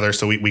way or the other.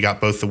 So we got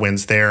both the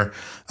wins there,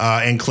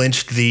 and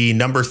clinched the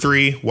number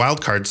 3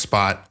 wildcard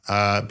spot,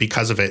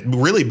 because of it,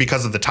 really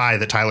because of the tie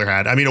that Tyler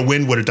had. I mean, a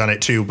win would have done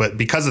it too, but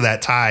because of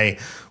that tie,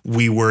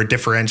 we were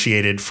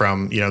differentiated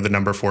from, the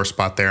number 4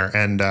 spot there,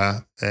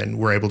 and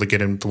we're able to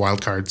get in the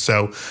wild card.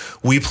 So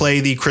we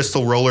play the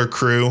Crystal Roller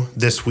crew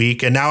this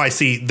week. And now I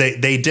see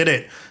they did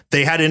it.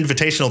 They had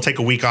Invitational take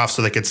a week off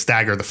so they could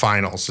stagger the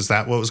finals. Is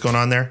that what was going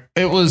on there?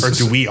 It was. Or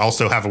do we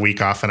also have a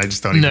week off and I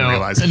just don't even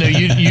realize it? No,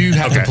 you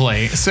have to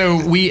play.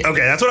 So Okay,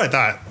 that's what I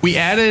thought. We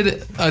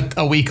added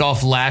a week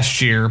off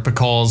last year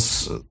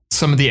because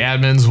some of the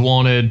admins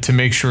wanted to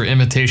make sure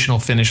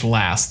Invitational finished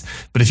last.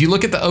 But if you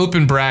look at the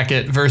Open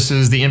bracket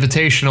versus the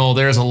Invitational,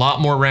 there's a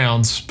lot more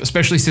rounds,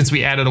 especially since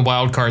we added a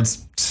wild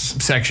cards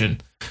section.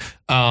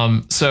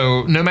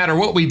 So no matter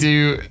what we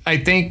do, I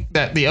think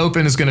that the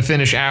Open is going to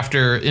finish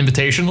after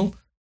Invitational,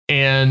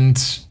 and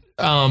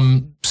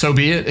so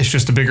be it. It's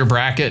just a bigger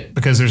bracket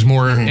because there's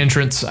more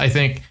entrants, I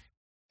think.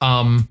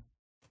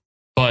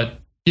 But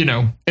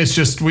it's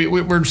just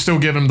we're still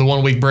giving them the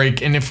 1 week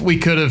break, and if we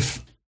could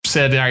have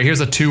said, all right,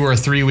 here's a 2 or a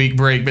 3 week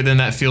break, but then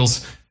that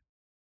feels,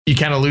 you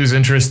kind of lose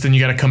interest and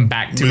you got to come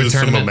back to lose the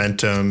tournament.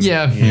 Some momentum.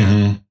 Yeah.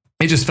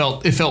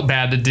 Mm-hmm. It felt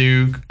bad to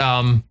do.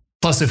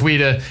 Plus, if we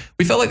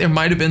felt like there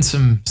might have been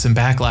some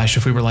backlash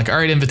if we were like, all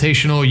right,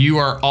 Invitational, you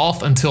are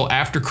off until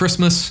after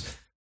Christmas,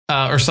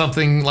 or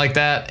something like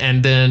that,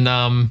 and then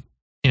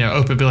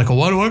Open be like, well,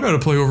 why do I got to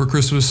play over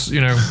Christmas? We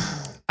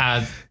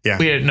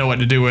didn't know what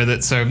to do with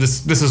it, so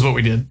this is what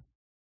we did.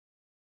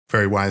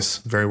 Very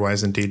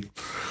wise indeed.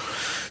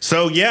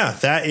 So yeah,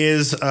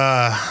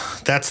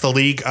 that's the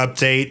league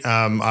update.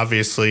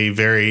 Obviously,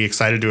 very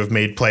excited to have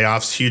made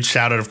playoffs. Huge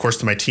shout out, of course,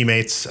 to my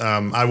teammates.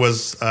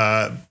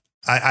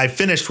 I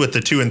finished with the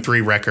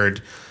 2-3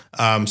 record,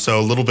 so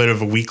a little bit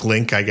of a weak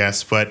link, I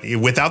guess. But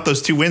without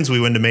those 2 wins, we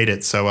wouldn't have made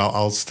it. So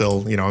I'll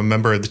still, a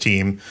member of the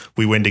team.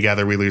 We win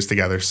together, we lose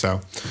together. So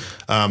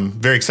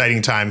very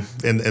exciting time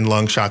in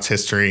Long Shots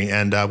history,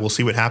 and we'll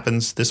see what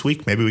happens this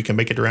week. Maybe we can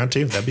make it to round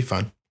 2. That'd be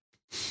fun.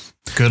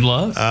 Good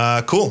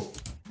luck. Cool.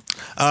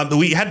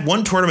 We had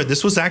one tournament.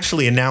 This was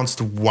actually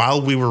announced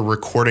while we were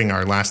recording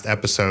our last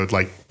episode,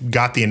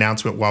 got the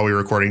announcement while we were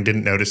recording,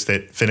 didn't notice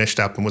it, finished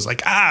up and was like,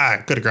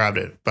 could have grabbed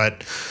it.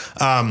 But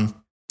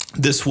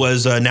This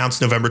was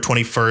announced November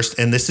 21st,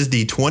 and this is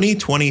the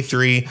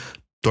 2023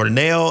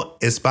 Torneo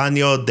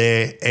Español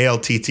de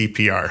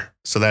ALTTPR.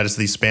 So that is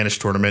the Spanish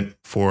tournament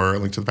for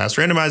Link to the Past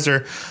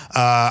Randomizer.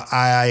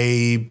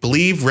 I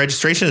believe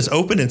registration is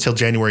open until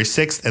January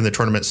 6th, and the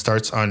tournament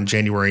starts on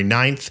January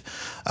 9th.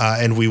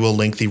 And we will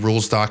link the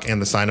rules doc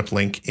and the sign-up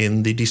link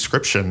in the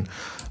description.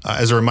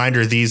 As a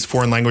reminder, these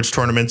foreign language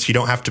tournaments, you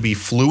don't have to be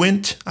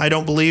fluent, I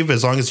don't believe,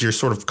 as long as you're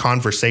sort of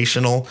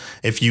conversational.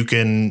 If you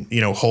can,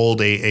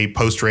 hold a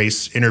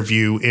post-race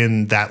interview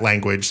in that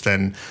language,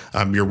 then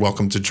you're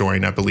welcome to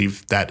join. I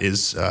believe that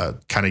is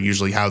kind of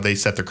usually how they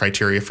set their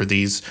criteria for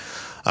these.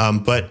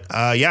 But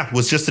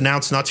was just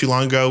announced not too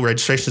long ago.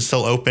 Registration is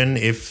still open.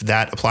 If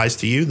that applies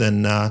to you,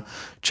 then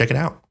check it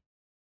out.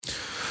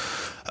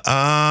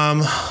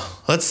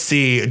 Let's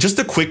see. Just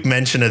a quick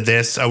mention of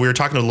this. We were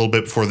talking a little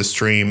bit before the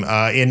stream.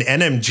 In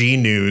NMG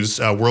news,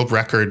 world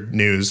record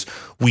news,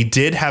 we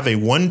did have a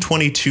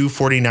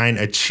 122.49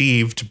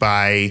 achieved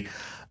by,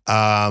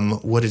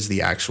 what is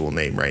the actual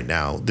name right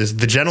now?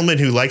 The gentleman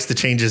who likes to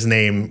change his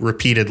name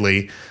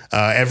repeatedly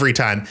every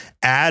time.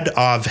 Ad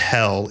of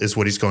Hell is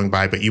what he's going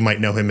by, but you might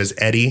know him as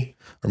Eddie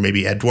or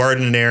maybe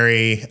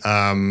Edwardinary.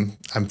 I'm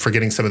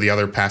forgetting some of the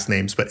other past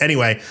names, but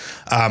anyway,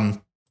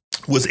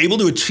 was able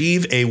to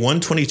achieve a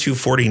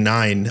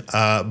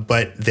 122.49,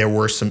 but there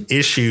were some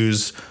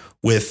issues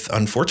with,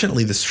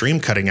 unfortunately, the stream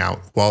cutting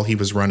out while he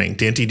was running.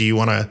 Dante, do you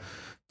want to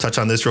touch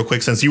on this real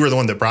quick, since you were the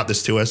one that brought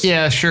this to us?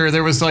 Yeah, sure.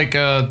 There was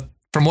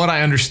from what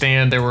I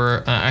understand, there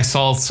were, I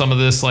saw some of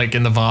this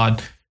in the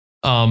VOD,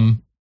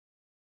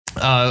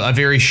 a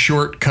very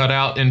short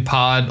cutout in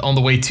pod on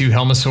the way to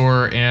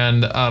Helmasaur,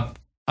 and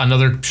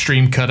another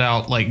stream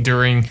cutout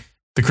during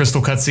the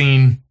Crystal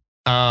cutscene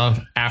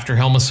after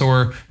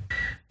Helmasaur.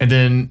 And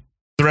then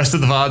the rest of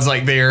the VOD's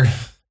there.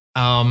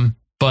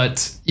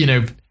 But,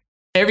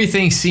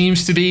 everything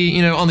seems to be,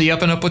 on the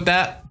up and up with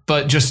that.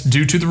 But just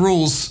due to the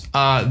rules,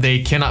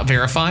 they cannot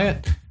verify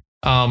it.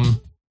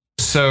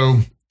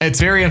 So it's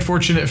very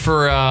unfortunate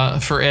for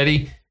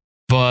Eddie.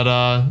 But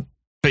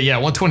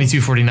yeah,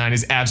 122.49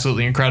 is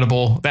absolutely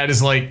incredible. That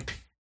is I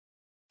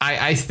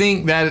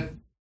think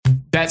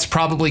that's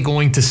probably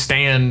going to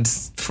stand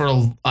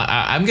for,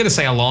 I'm going to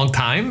say, a long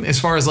time as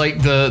far as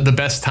the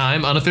best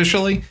time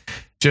unofficially.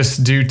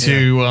 Just due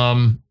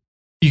to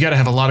you got to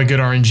have a lot of good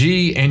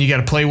RNG, and you got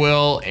to play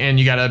well, and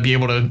you got to be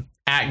able to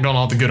act on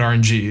all the good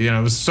RNG.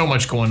 There's so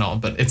much going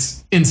on, but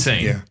it's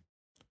insane.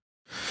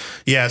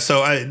 Yeah.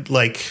 So I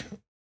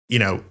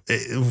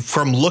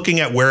from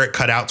looking at where it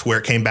cut out to where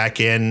it came back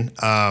in,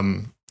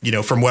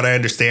 from what I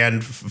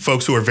understand,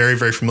 folks who are very,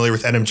 very familiar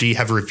with NMG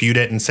have reviewed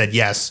it and said,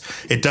 yes,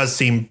 it does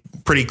seem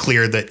pretty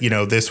clear that,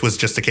 this was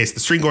just a case of the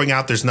stream going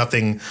out. There's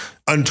nothing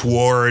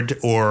untoward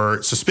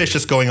or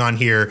suspicious going on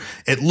here.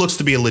 It looks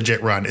to be a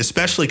legit run,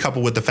 especially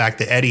coupled with the fact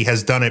that Eddie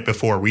has done it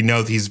before. We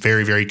know that he's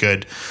very, very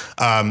good.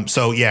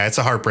 So yeah, it's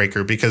a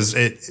heartbreaker because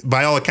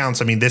by all accounts,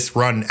 this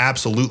run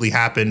absolutely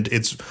happened.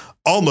 It's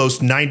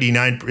almost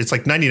 99. It's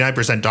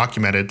 99%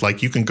 documented.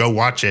 You can go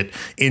watch it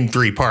in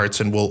 3 parts,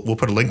 and we'll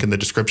put a link in the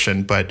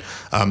description. But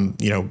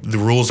the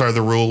rules are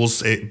the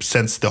rules.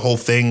 Since the whole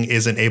thing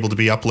isn't able to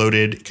be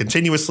uploaded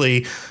continuously,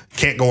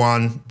 can't go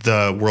on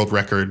the world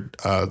record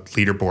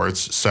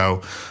leaderboards. So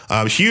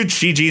huge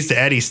GGs to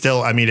Eddie.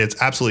 Still, it's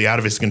absolutely out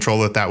of his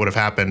control that would have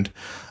happened.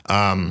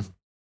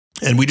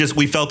 And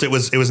we felt it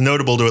was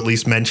notable to at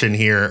least mention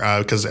here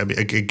because,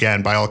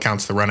 again, by all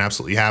accounts, the run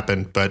absolutely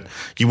happened. But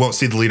you won't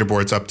see the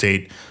leaderboards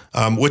update,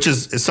 which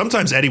is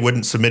sometimes Eddie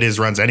wouldn't submit his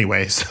runs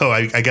anyway. So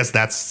I guess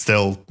that's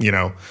still,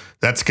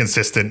 that's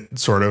consistent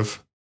sort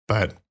of.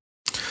 But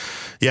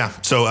yeah,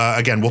 so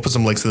again, we'll put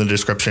some links in the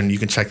description. You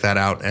can check that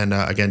out. And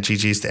again,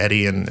 GG's to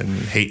Eddie, and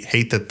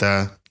hate that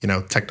the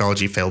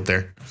technology failed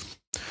there.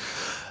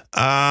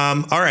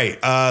 All right.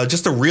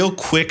 Just a real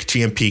quick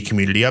GMP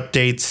community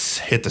updates.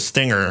 Hit the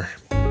stinger.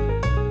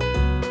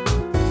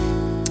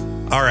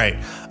 All right.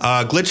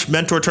 Glitch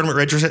Mentor Tournament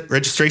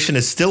registration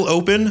is still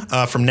open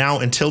from now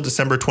until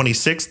December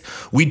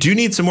 26th. We do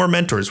need some more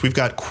mentors. We've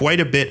got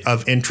quite a bit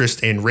of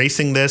interest in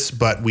racing this,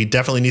 but we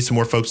definitely need some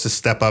more folks to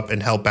step up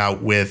and help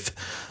out with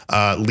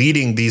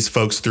leading these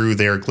folks through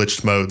their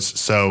glitched modes.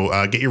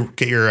 So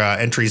get your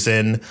entries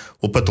in.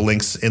 We'll put the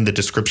links in the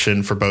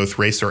description for both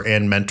Racer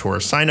and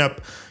Mentor sign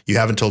up. You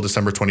have until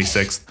December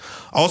 26th.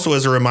 Also,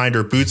 as a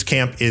reminder, Boots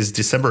Camp is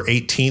December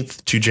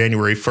 18th to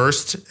January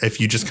 1st. If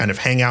you just kind of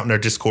hang out in our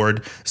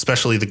Discord,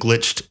 especially the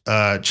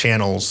glitched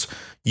channels,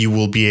 you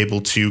will be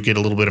able to get a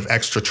little bit of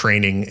extra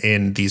training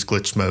in these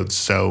glitched modes.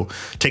 So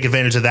take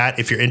advantage of that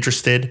if you're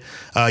interested.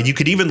 You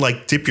could even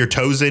dip your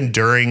toes in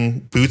during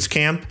Boots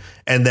Camp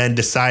and then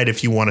decide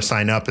if you want to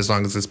sign up, as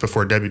long as it's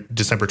before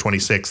December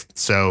 26th.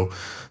 So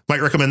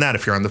might recommend that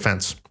if you're on the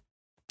fence.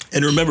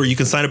 And remember, you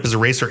can sign up as a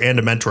racer and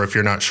a mentor if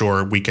you're not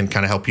sure. We can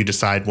kind of help you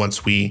decide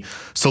once we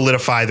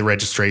solidify the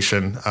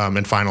registration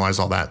and finalize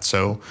all that.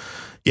 So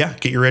yeah,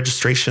 get your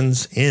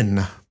registrations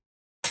in.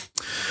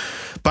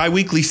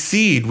 Bi-weekly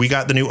seed, we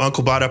got the new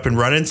Uncle Bot up and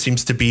running.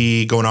 Seems to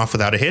be going off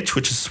without a hitch,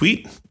 which is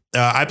sweet.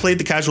 I played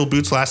the Casual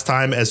Boots last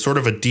time as sort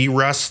of a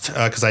de-rust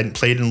because I hadn't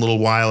played in a little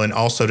while, and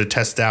also to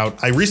test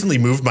out. I recently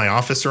moved my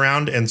office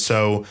around, and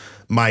so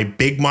my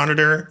big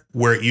monitor,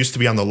 where it used to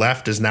be on the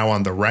left, is now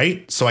on the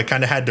right. So I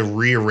kind of had to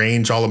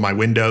rearrange all of my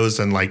windows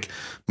and like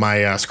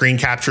my screen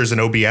captures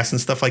and OBS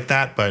and stuff like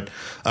that. But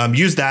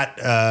use that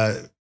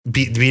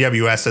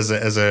BWS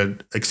as a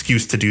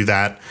excuse to do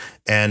that.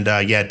 And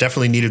yeah,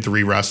 definitely needed the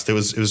re-rust. It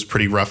was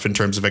pretty rough in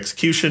terms of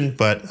execution,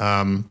 but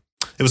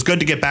it was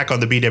good to get back on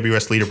the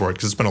BWS leaderboard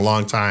because it's been a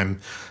long time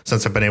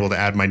since I've been able to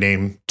add my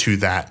name to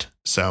that.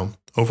 So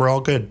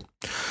overall, good.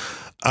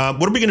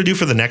 What are we going to do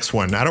for the next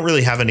one? I don't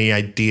really have any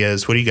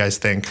ideas. What do you guys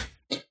think?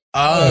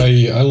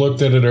 I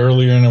looked at it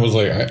earlier and I was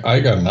like,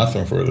 I got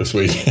nothing for this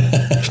week.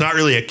 There's not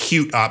really a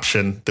cute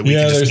option that we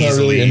can just there's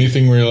not really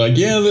anything where you're like,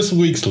 yeah, this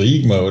week's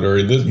league mode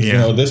or this,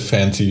 this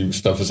fancy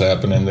stuff is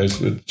happening. It's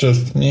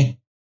just me.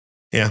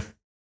 Yeah.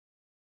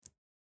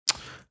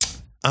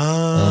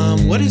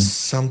 What is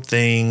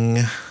something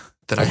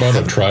that I about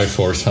a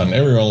Triforce hunt?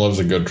 Everyone loves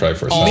a good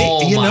Triforce hunt.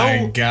 Oh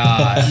my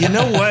god! You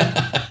know what?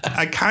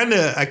 I kind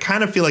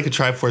of feel like a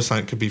Triforce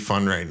hunt could be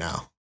fun right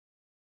now.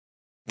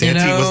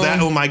 Dante, was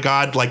that, oh my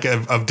god, like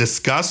of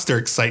disgust or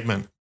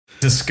excitement?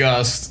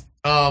 Disgust.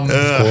 Of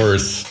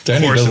course.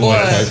 Danny doesn't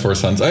like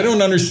Triforce hunts. I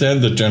don't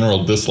understand the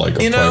general dislike of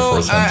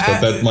Triforce hunts,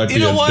 but that might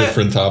be a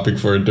different topic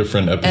for a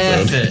different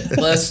episode. F it.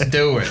 Let's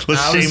do it.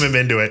 Let's shame him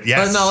into it.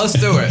 Yes. No, let's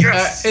do it.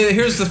 Yes.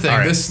 Here's the thing.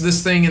 Right.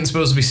 This thing isn't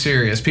supposed to be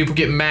serious. People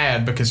get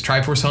mad because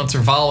Triforce hunts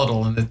are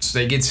volatile and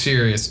they get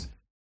serious.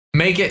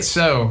 Make it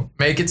so.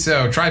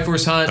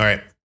 Triforce hunt. All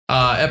right.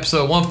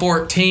 Episode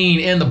 114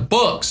 in the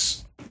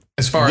books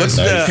as far as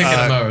picking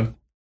a mode.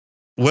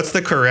 What's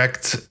the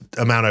correct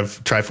amount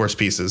of Triforce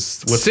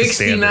pieces? What's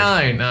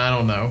 69. I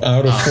don't know.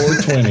 Out of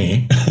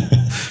 420.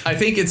 I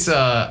think it's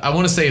I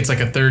want to say it's like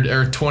a third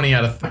or 20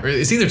 out of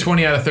it's either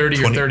 20 out of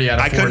 30 or 30 out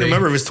of 40. I couldn't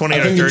remember if it was 20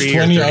 out of 30 it's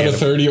 20 out of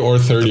 30 or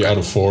 30 out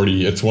of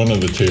 40. It's one of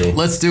the two.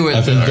 Let's do it.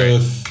 I think the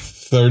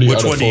 30 Which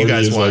out of 40 one do you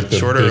guys is want? like the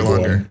Shorter big or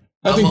longer? One.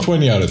 I think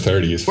 20 out of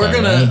 30 is fine. We're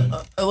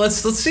gonna let's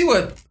see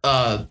what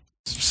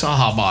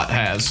Sahabot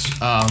has.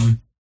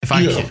 If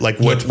I can, like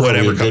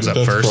whatever comes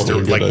up first,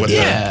 or like what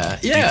the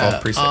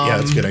default preset. Yeah,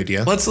 that's a good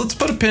idea. Let's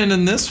put a pin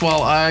in this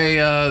while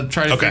I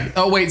try to. Okay.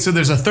 Oh wait, so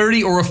there's a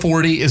 30 or a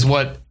 40 is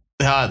what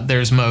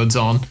there's modes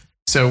on.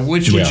 So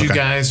which would you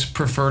guys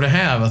prefer to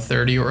have, a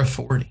 30 or a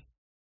 40?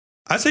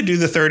 I'd say do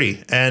the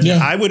 30. And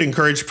I would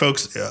encourage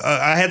folks.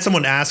 I had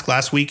someone ask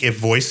last week if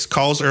voice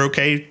calls are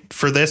okay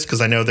for this,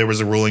 because I know there was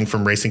a ruling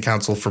from Racing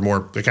Council for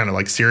more kind of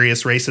like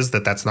serious races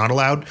that's not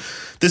allowed.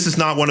 This is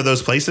not one of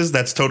those places.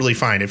 That's totally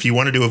fine. If you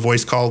want to do a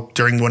voice call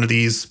during one of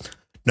these,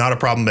 not a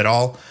problem at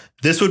all.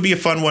 This would be a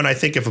fun one, I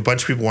think, if a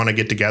bunch of people want to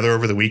get together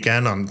over the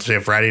weekend on, say,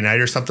 a Friday night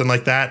or something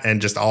like that and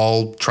just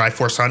all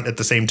Triforce hunt at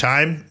the same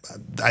time.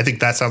 I think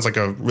that sounds like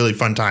a really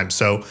fun time.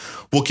 So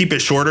we'll keep it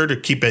shorter to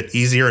keep it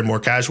easier and more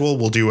casual.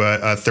 We'll do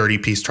a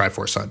 30-piece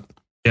Triforce hunt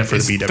for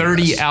the BWS.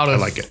 30 out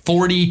of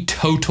 40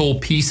 total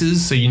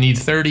pieces. So you need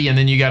 30, and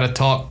then you got to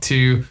talk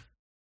to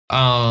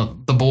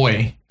the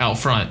boy out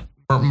front.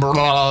 The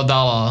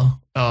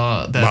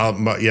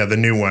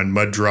new one,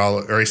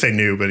 Mudrala, or I say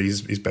new, but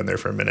he's been there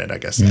for a minute, I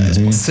guess.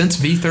 Since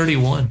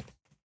V31.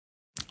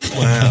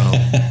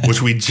 Wow.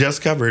 Which we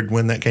just covered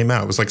when that came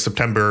out. It was like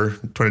September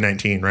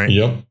 2019, right?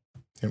 Yep.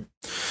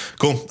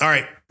 Cool. All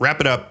right.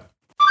 Wrap it up.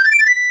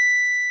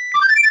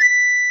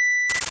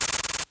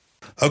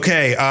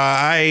 Okay,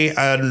 I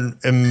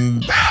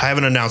have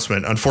an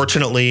announcement.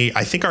 Unfortunately,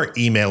 I think our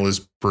email is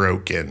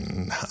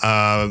broken.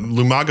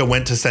 Lumaga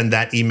went to send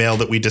that email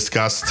that we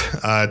discussed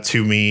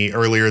to me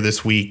earlier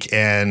this week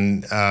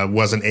and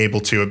wasn't able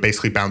to. It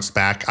basically bounced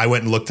back. I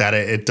went and looked at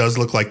it. It does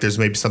look like there's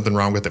maybe something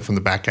wrong with it from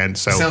the back end.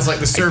 So sounds like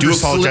the server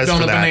slipped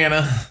on a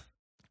banana.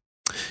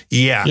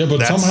 Yeah,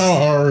 but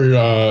somehow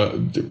our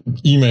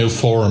email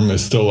form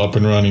is still up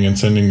and running and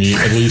sending me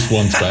at least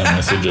one spam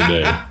message a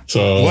day.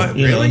 So,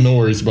 no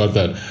worries about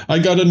that. I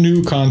got a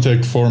new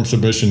contact form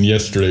submission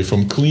yesterday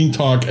from Clean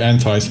Talk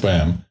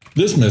Anti-Spam.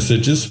 This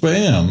message is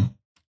spam.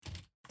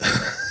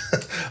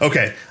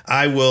 Okay,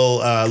 I will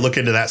look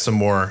into that some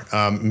more.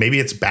 Maybe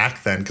it's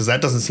back then, because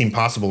that doesn't seem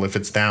possible if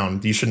it's down.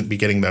 You shouldn't be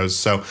getting those.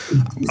 So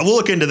we'll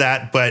look into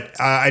that. But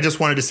I just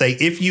wanted to say,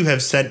 if you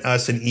have sent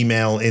us an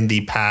email in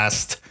the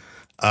past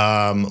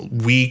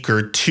week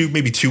or two,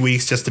 maybe 2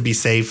 weeks, just to be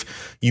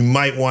safe, you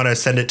might want to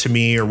send it to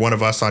me or one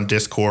of us on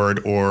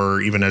Discord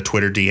or even a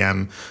Twitter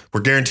DM.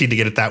 We're guaranteed to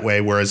get it that way,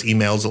 whereas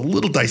email's a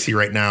little dicey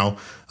right now.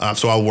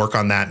 So I'll work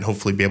on that and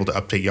hopefully be able to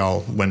update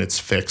y'all when it's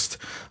fixed.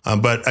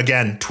 But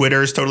again,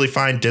 Twitter is totally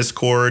fine.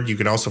 Discord, you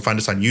can also find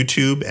us on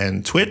YouTube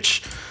and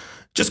Twitch.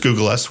 Just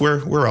Google us.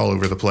 We're all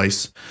over the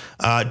place.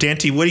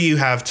 Dante, what do you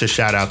have to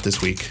shout out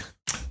this week?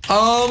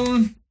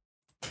 I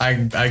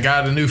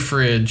got a new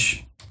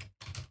fridge.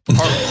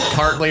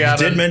 Partly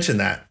out of mention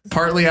that.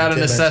 Partly out of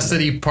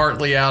necessity,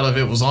 partly out of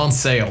it was on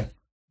sale.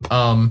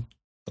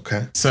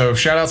 Okay. So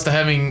shout outs to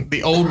having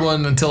the old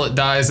one until it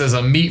dies as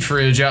a meat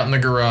fridge out in the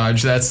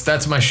garage.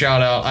 That's my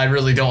shout out. I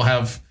really don't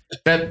have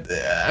that.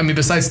 I mean,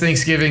 besides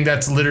Thanksgiving,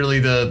 that's literally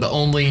the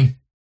only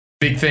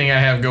big thing I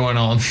have going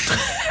on.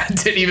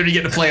 Didn't even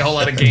get to play a whole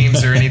lot of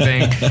games or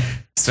anything.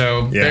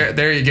 So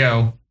there you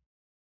go.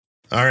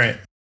 All right,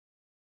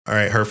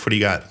 Herf, what do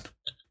you got?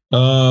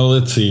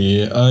 Let's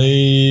see.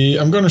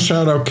 I'm going to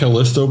shout out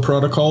Callisto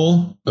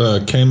Protocol.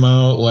 Came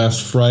out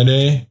last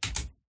Friday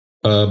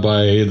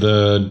by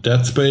the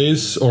Dead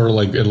Space, or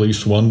like at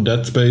least one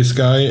Dead Space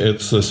guy.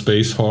 It's a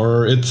space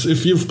horror. It's,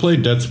 if you've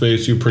played Dead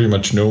Space, you pretty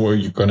much know what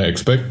you're going to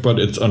expect, but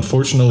it's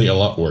unfortunately a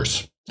lot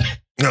worse.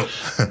 No,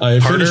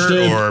 harder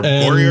or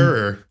gorier?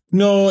 Or?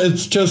 No,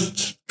 it's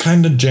just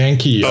kind of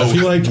janky. Oh, I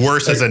feel like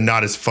worse as in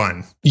not as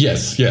fun.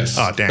 Yes.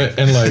 Oh, damn.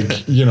 And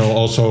like,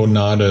 also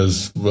not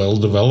as well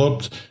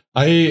developed.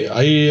 I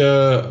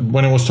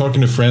when I was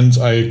talking to friends,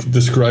 I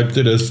described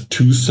it as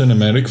too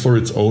cinematic for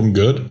its own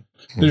good.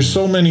 There's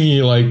so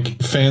many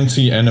like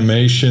fancy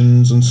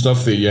animations and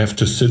stuff that you have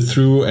to sit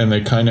through, and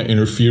they kind of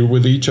interfere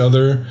with each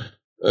other.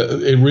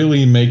 It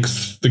really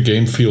makes the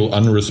game feel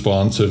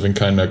unresponsive and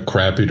kind of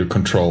crappy to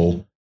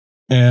control.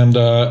 And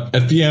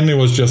at the end, it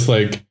was just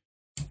like,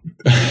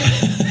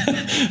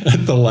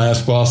 at the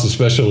last boss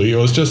especially, it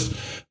was just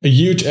a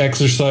huge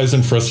exercise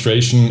in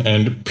frustration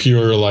and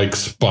pure like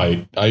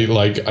spite. I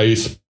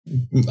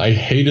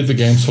hated the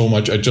game so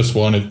much. I just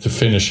wanted to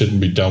finish it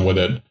and be done with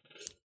it.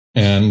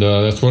 And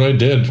that's what I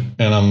did.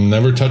 And I'm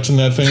never touching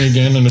that thing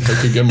again. And if I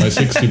could get my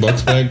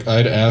 $60 back,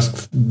 I'd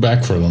ask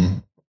back for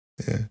them.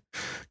 Yeah.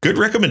 Good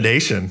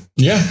recommendation.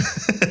 Yeah.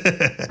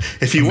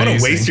 If you want to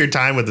waste your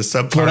time with a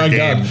subpar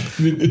game,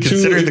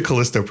 consider the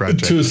Callisto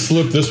Project. To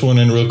slip this one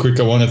in real quick,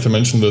 I wanted to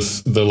mention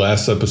the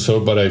last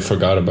episode, but I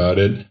forgot about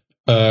it.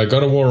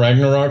 God of War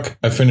Ragnarok.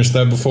 I finished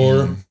that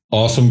before.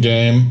 Awesome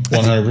game.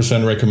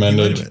 100%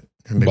 recommended.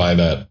 Buy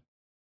that.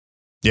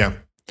 Yeah.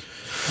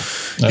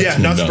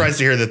 Not surprised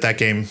to hear that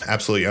game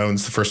absolutely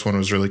owns. The first one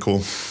was really cool.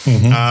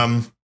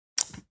 Mm-hmm.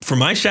 For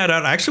my shout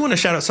out, I actually want to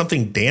shout out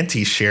something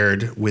Dante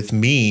shared with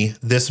me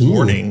this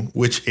morning,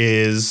 which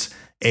is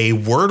a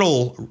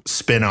Wordle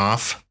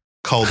spinoff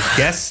called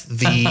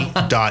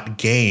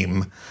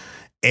GuessThe.game.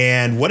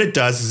 And what it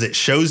does is it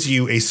shows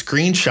you a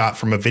screenshot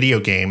from a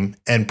video game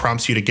and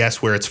prompts you to guess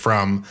where it's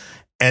from.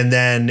 And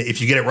then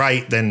if you get it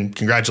right, then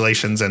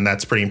congratulations. And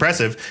that's pretty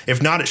impressive.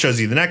 If not, it shows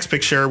you the next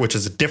picture, which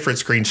is a different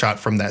screenshot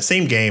from that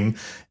same game.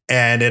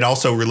 And it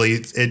also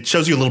it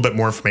shows you a little bit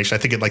more information. I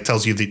think it like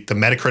tells you the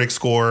Metacritic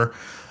score.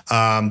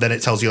 Then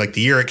it tells you like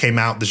the year it came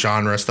out, the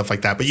genre, stuff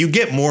like that. But you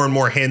get more and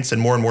more hints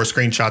and more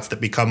screenshots that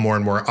become more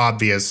and more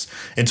obvious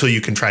until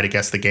you can try to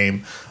guess the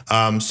game.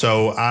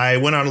 So I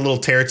went on a little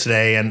tear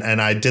today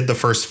and I did the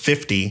first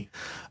 50.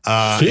 50?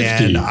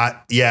 And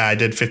I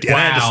did 50. Wow.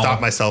 And I had to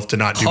stop myself to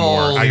not do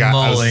Holy more. I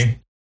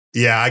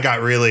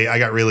got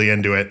really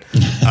into it.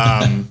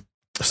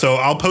 So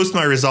I'll post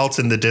my results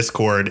in the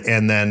Discord,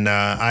 and then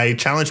I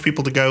challenge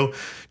people to go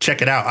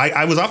check it out.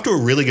 I was off to a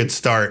really good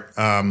start.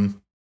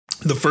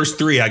 The first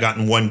 3 I got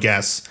in 1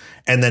 guess,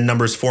 and then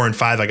numbers 4 and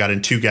 5 I got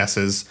in 2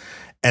 guesses.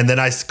 And then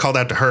I called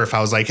out to Herf. I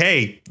was like,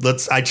 hey,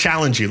 I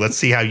challenge you. Let's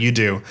see how you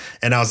do.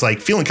 And I was like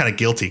feeling kind of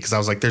guilty because I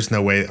was like, there's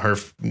no way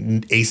Herf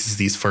aces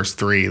these first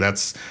 3. I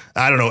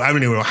don't know. I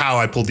don't even know how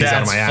I pulled these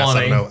out of my ass.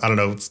 I don't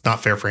know. It's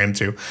not fair for him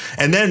to.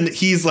 And then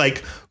he's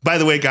like, by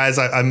the way, guys,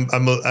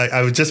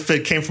 I just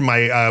came from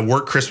my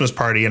work Christmas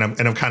party and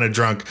I'm kind of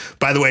drunk.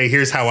 By the way,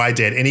 here's how I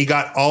did. And he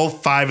got all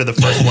 5 of the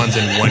first ones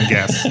in 1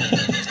 guess.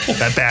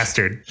 That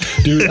bastard.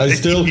 Dude,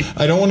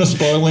 I don't want to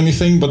spoil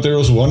anything, but there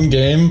was one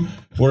game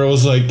where I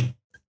was like,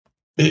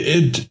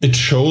 it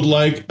showed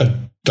like a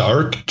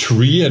dark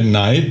tree at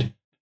night,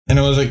 and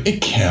I was like,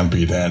 it can't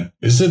be that.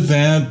 Is it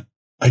that?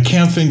 I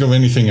can't think of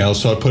anything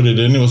else. So I put it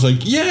in. It was like,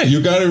 yeah, you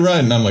got it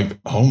right. And I'm like,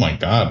 oh my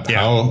God,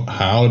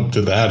 how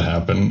did that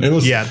happen? It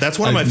was that's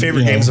one of my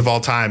favorite games of all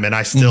time, and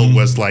I still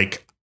was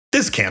like,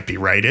 this can't be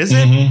right, is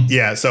it? Mm-hmm.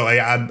 Yeah. So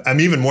I'm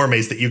even more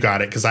amazed that you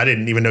got it because I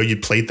didn't even know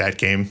you'd played that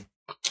game.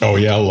 Oh,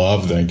 yeah, I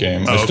love that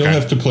game. I still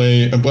have to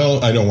play.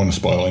 Well, I don't want to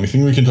spoil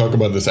anything. We can talk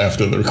about this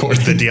after the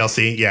recording. The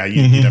DLC. Yeah,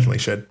 you definitely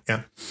should.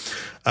 Yeah.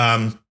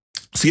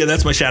 So, yeah,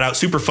 that's my shout out.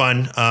 Super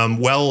fun.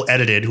 Well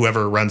edited.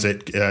 Whoever runs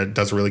it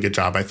does a really good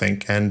job, I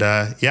think. And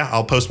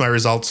I'll post my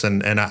results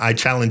and I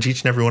challenge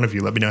each and every one of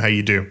you. Let me know how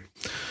you do.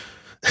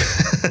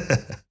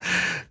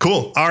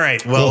 Cool. All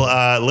right.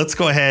 Well, let's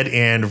go ahead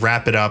and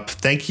wrap it up.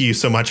 Thank you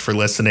so much for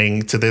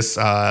listening to this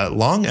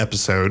long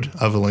episode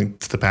of A Link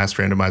to the Past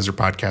Randomizer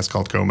podcast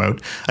called Go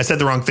Mode. I said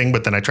the wrong thing,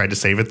 but then I tried to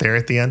save it there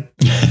at the end.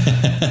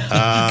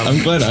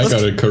 I'm glad I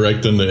got it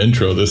correct in the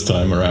intro this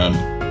time around.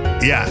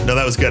 Yeah, no,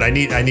 that was good. I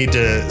need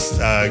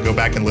to go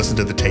back and listen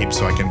to the tape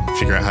so I can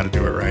figure out how to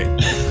do it right.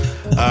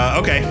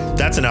 Okay,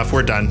 that's enough.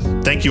 We're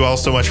done. Thank you all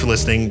so much for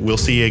listening. We'll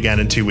see you again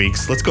in 2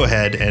 weeks. Let's go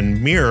ahead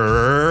and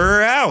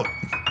mirror out.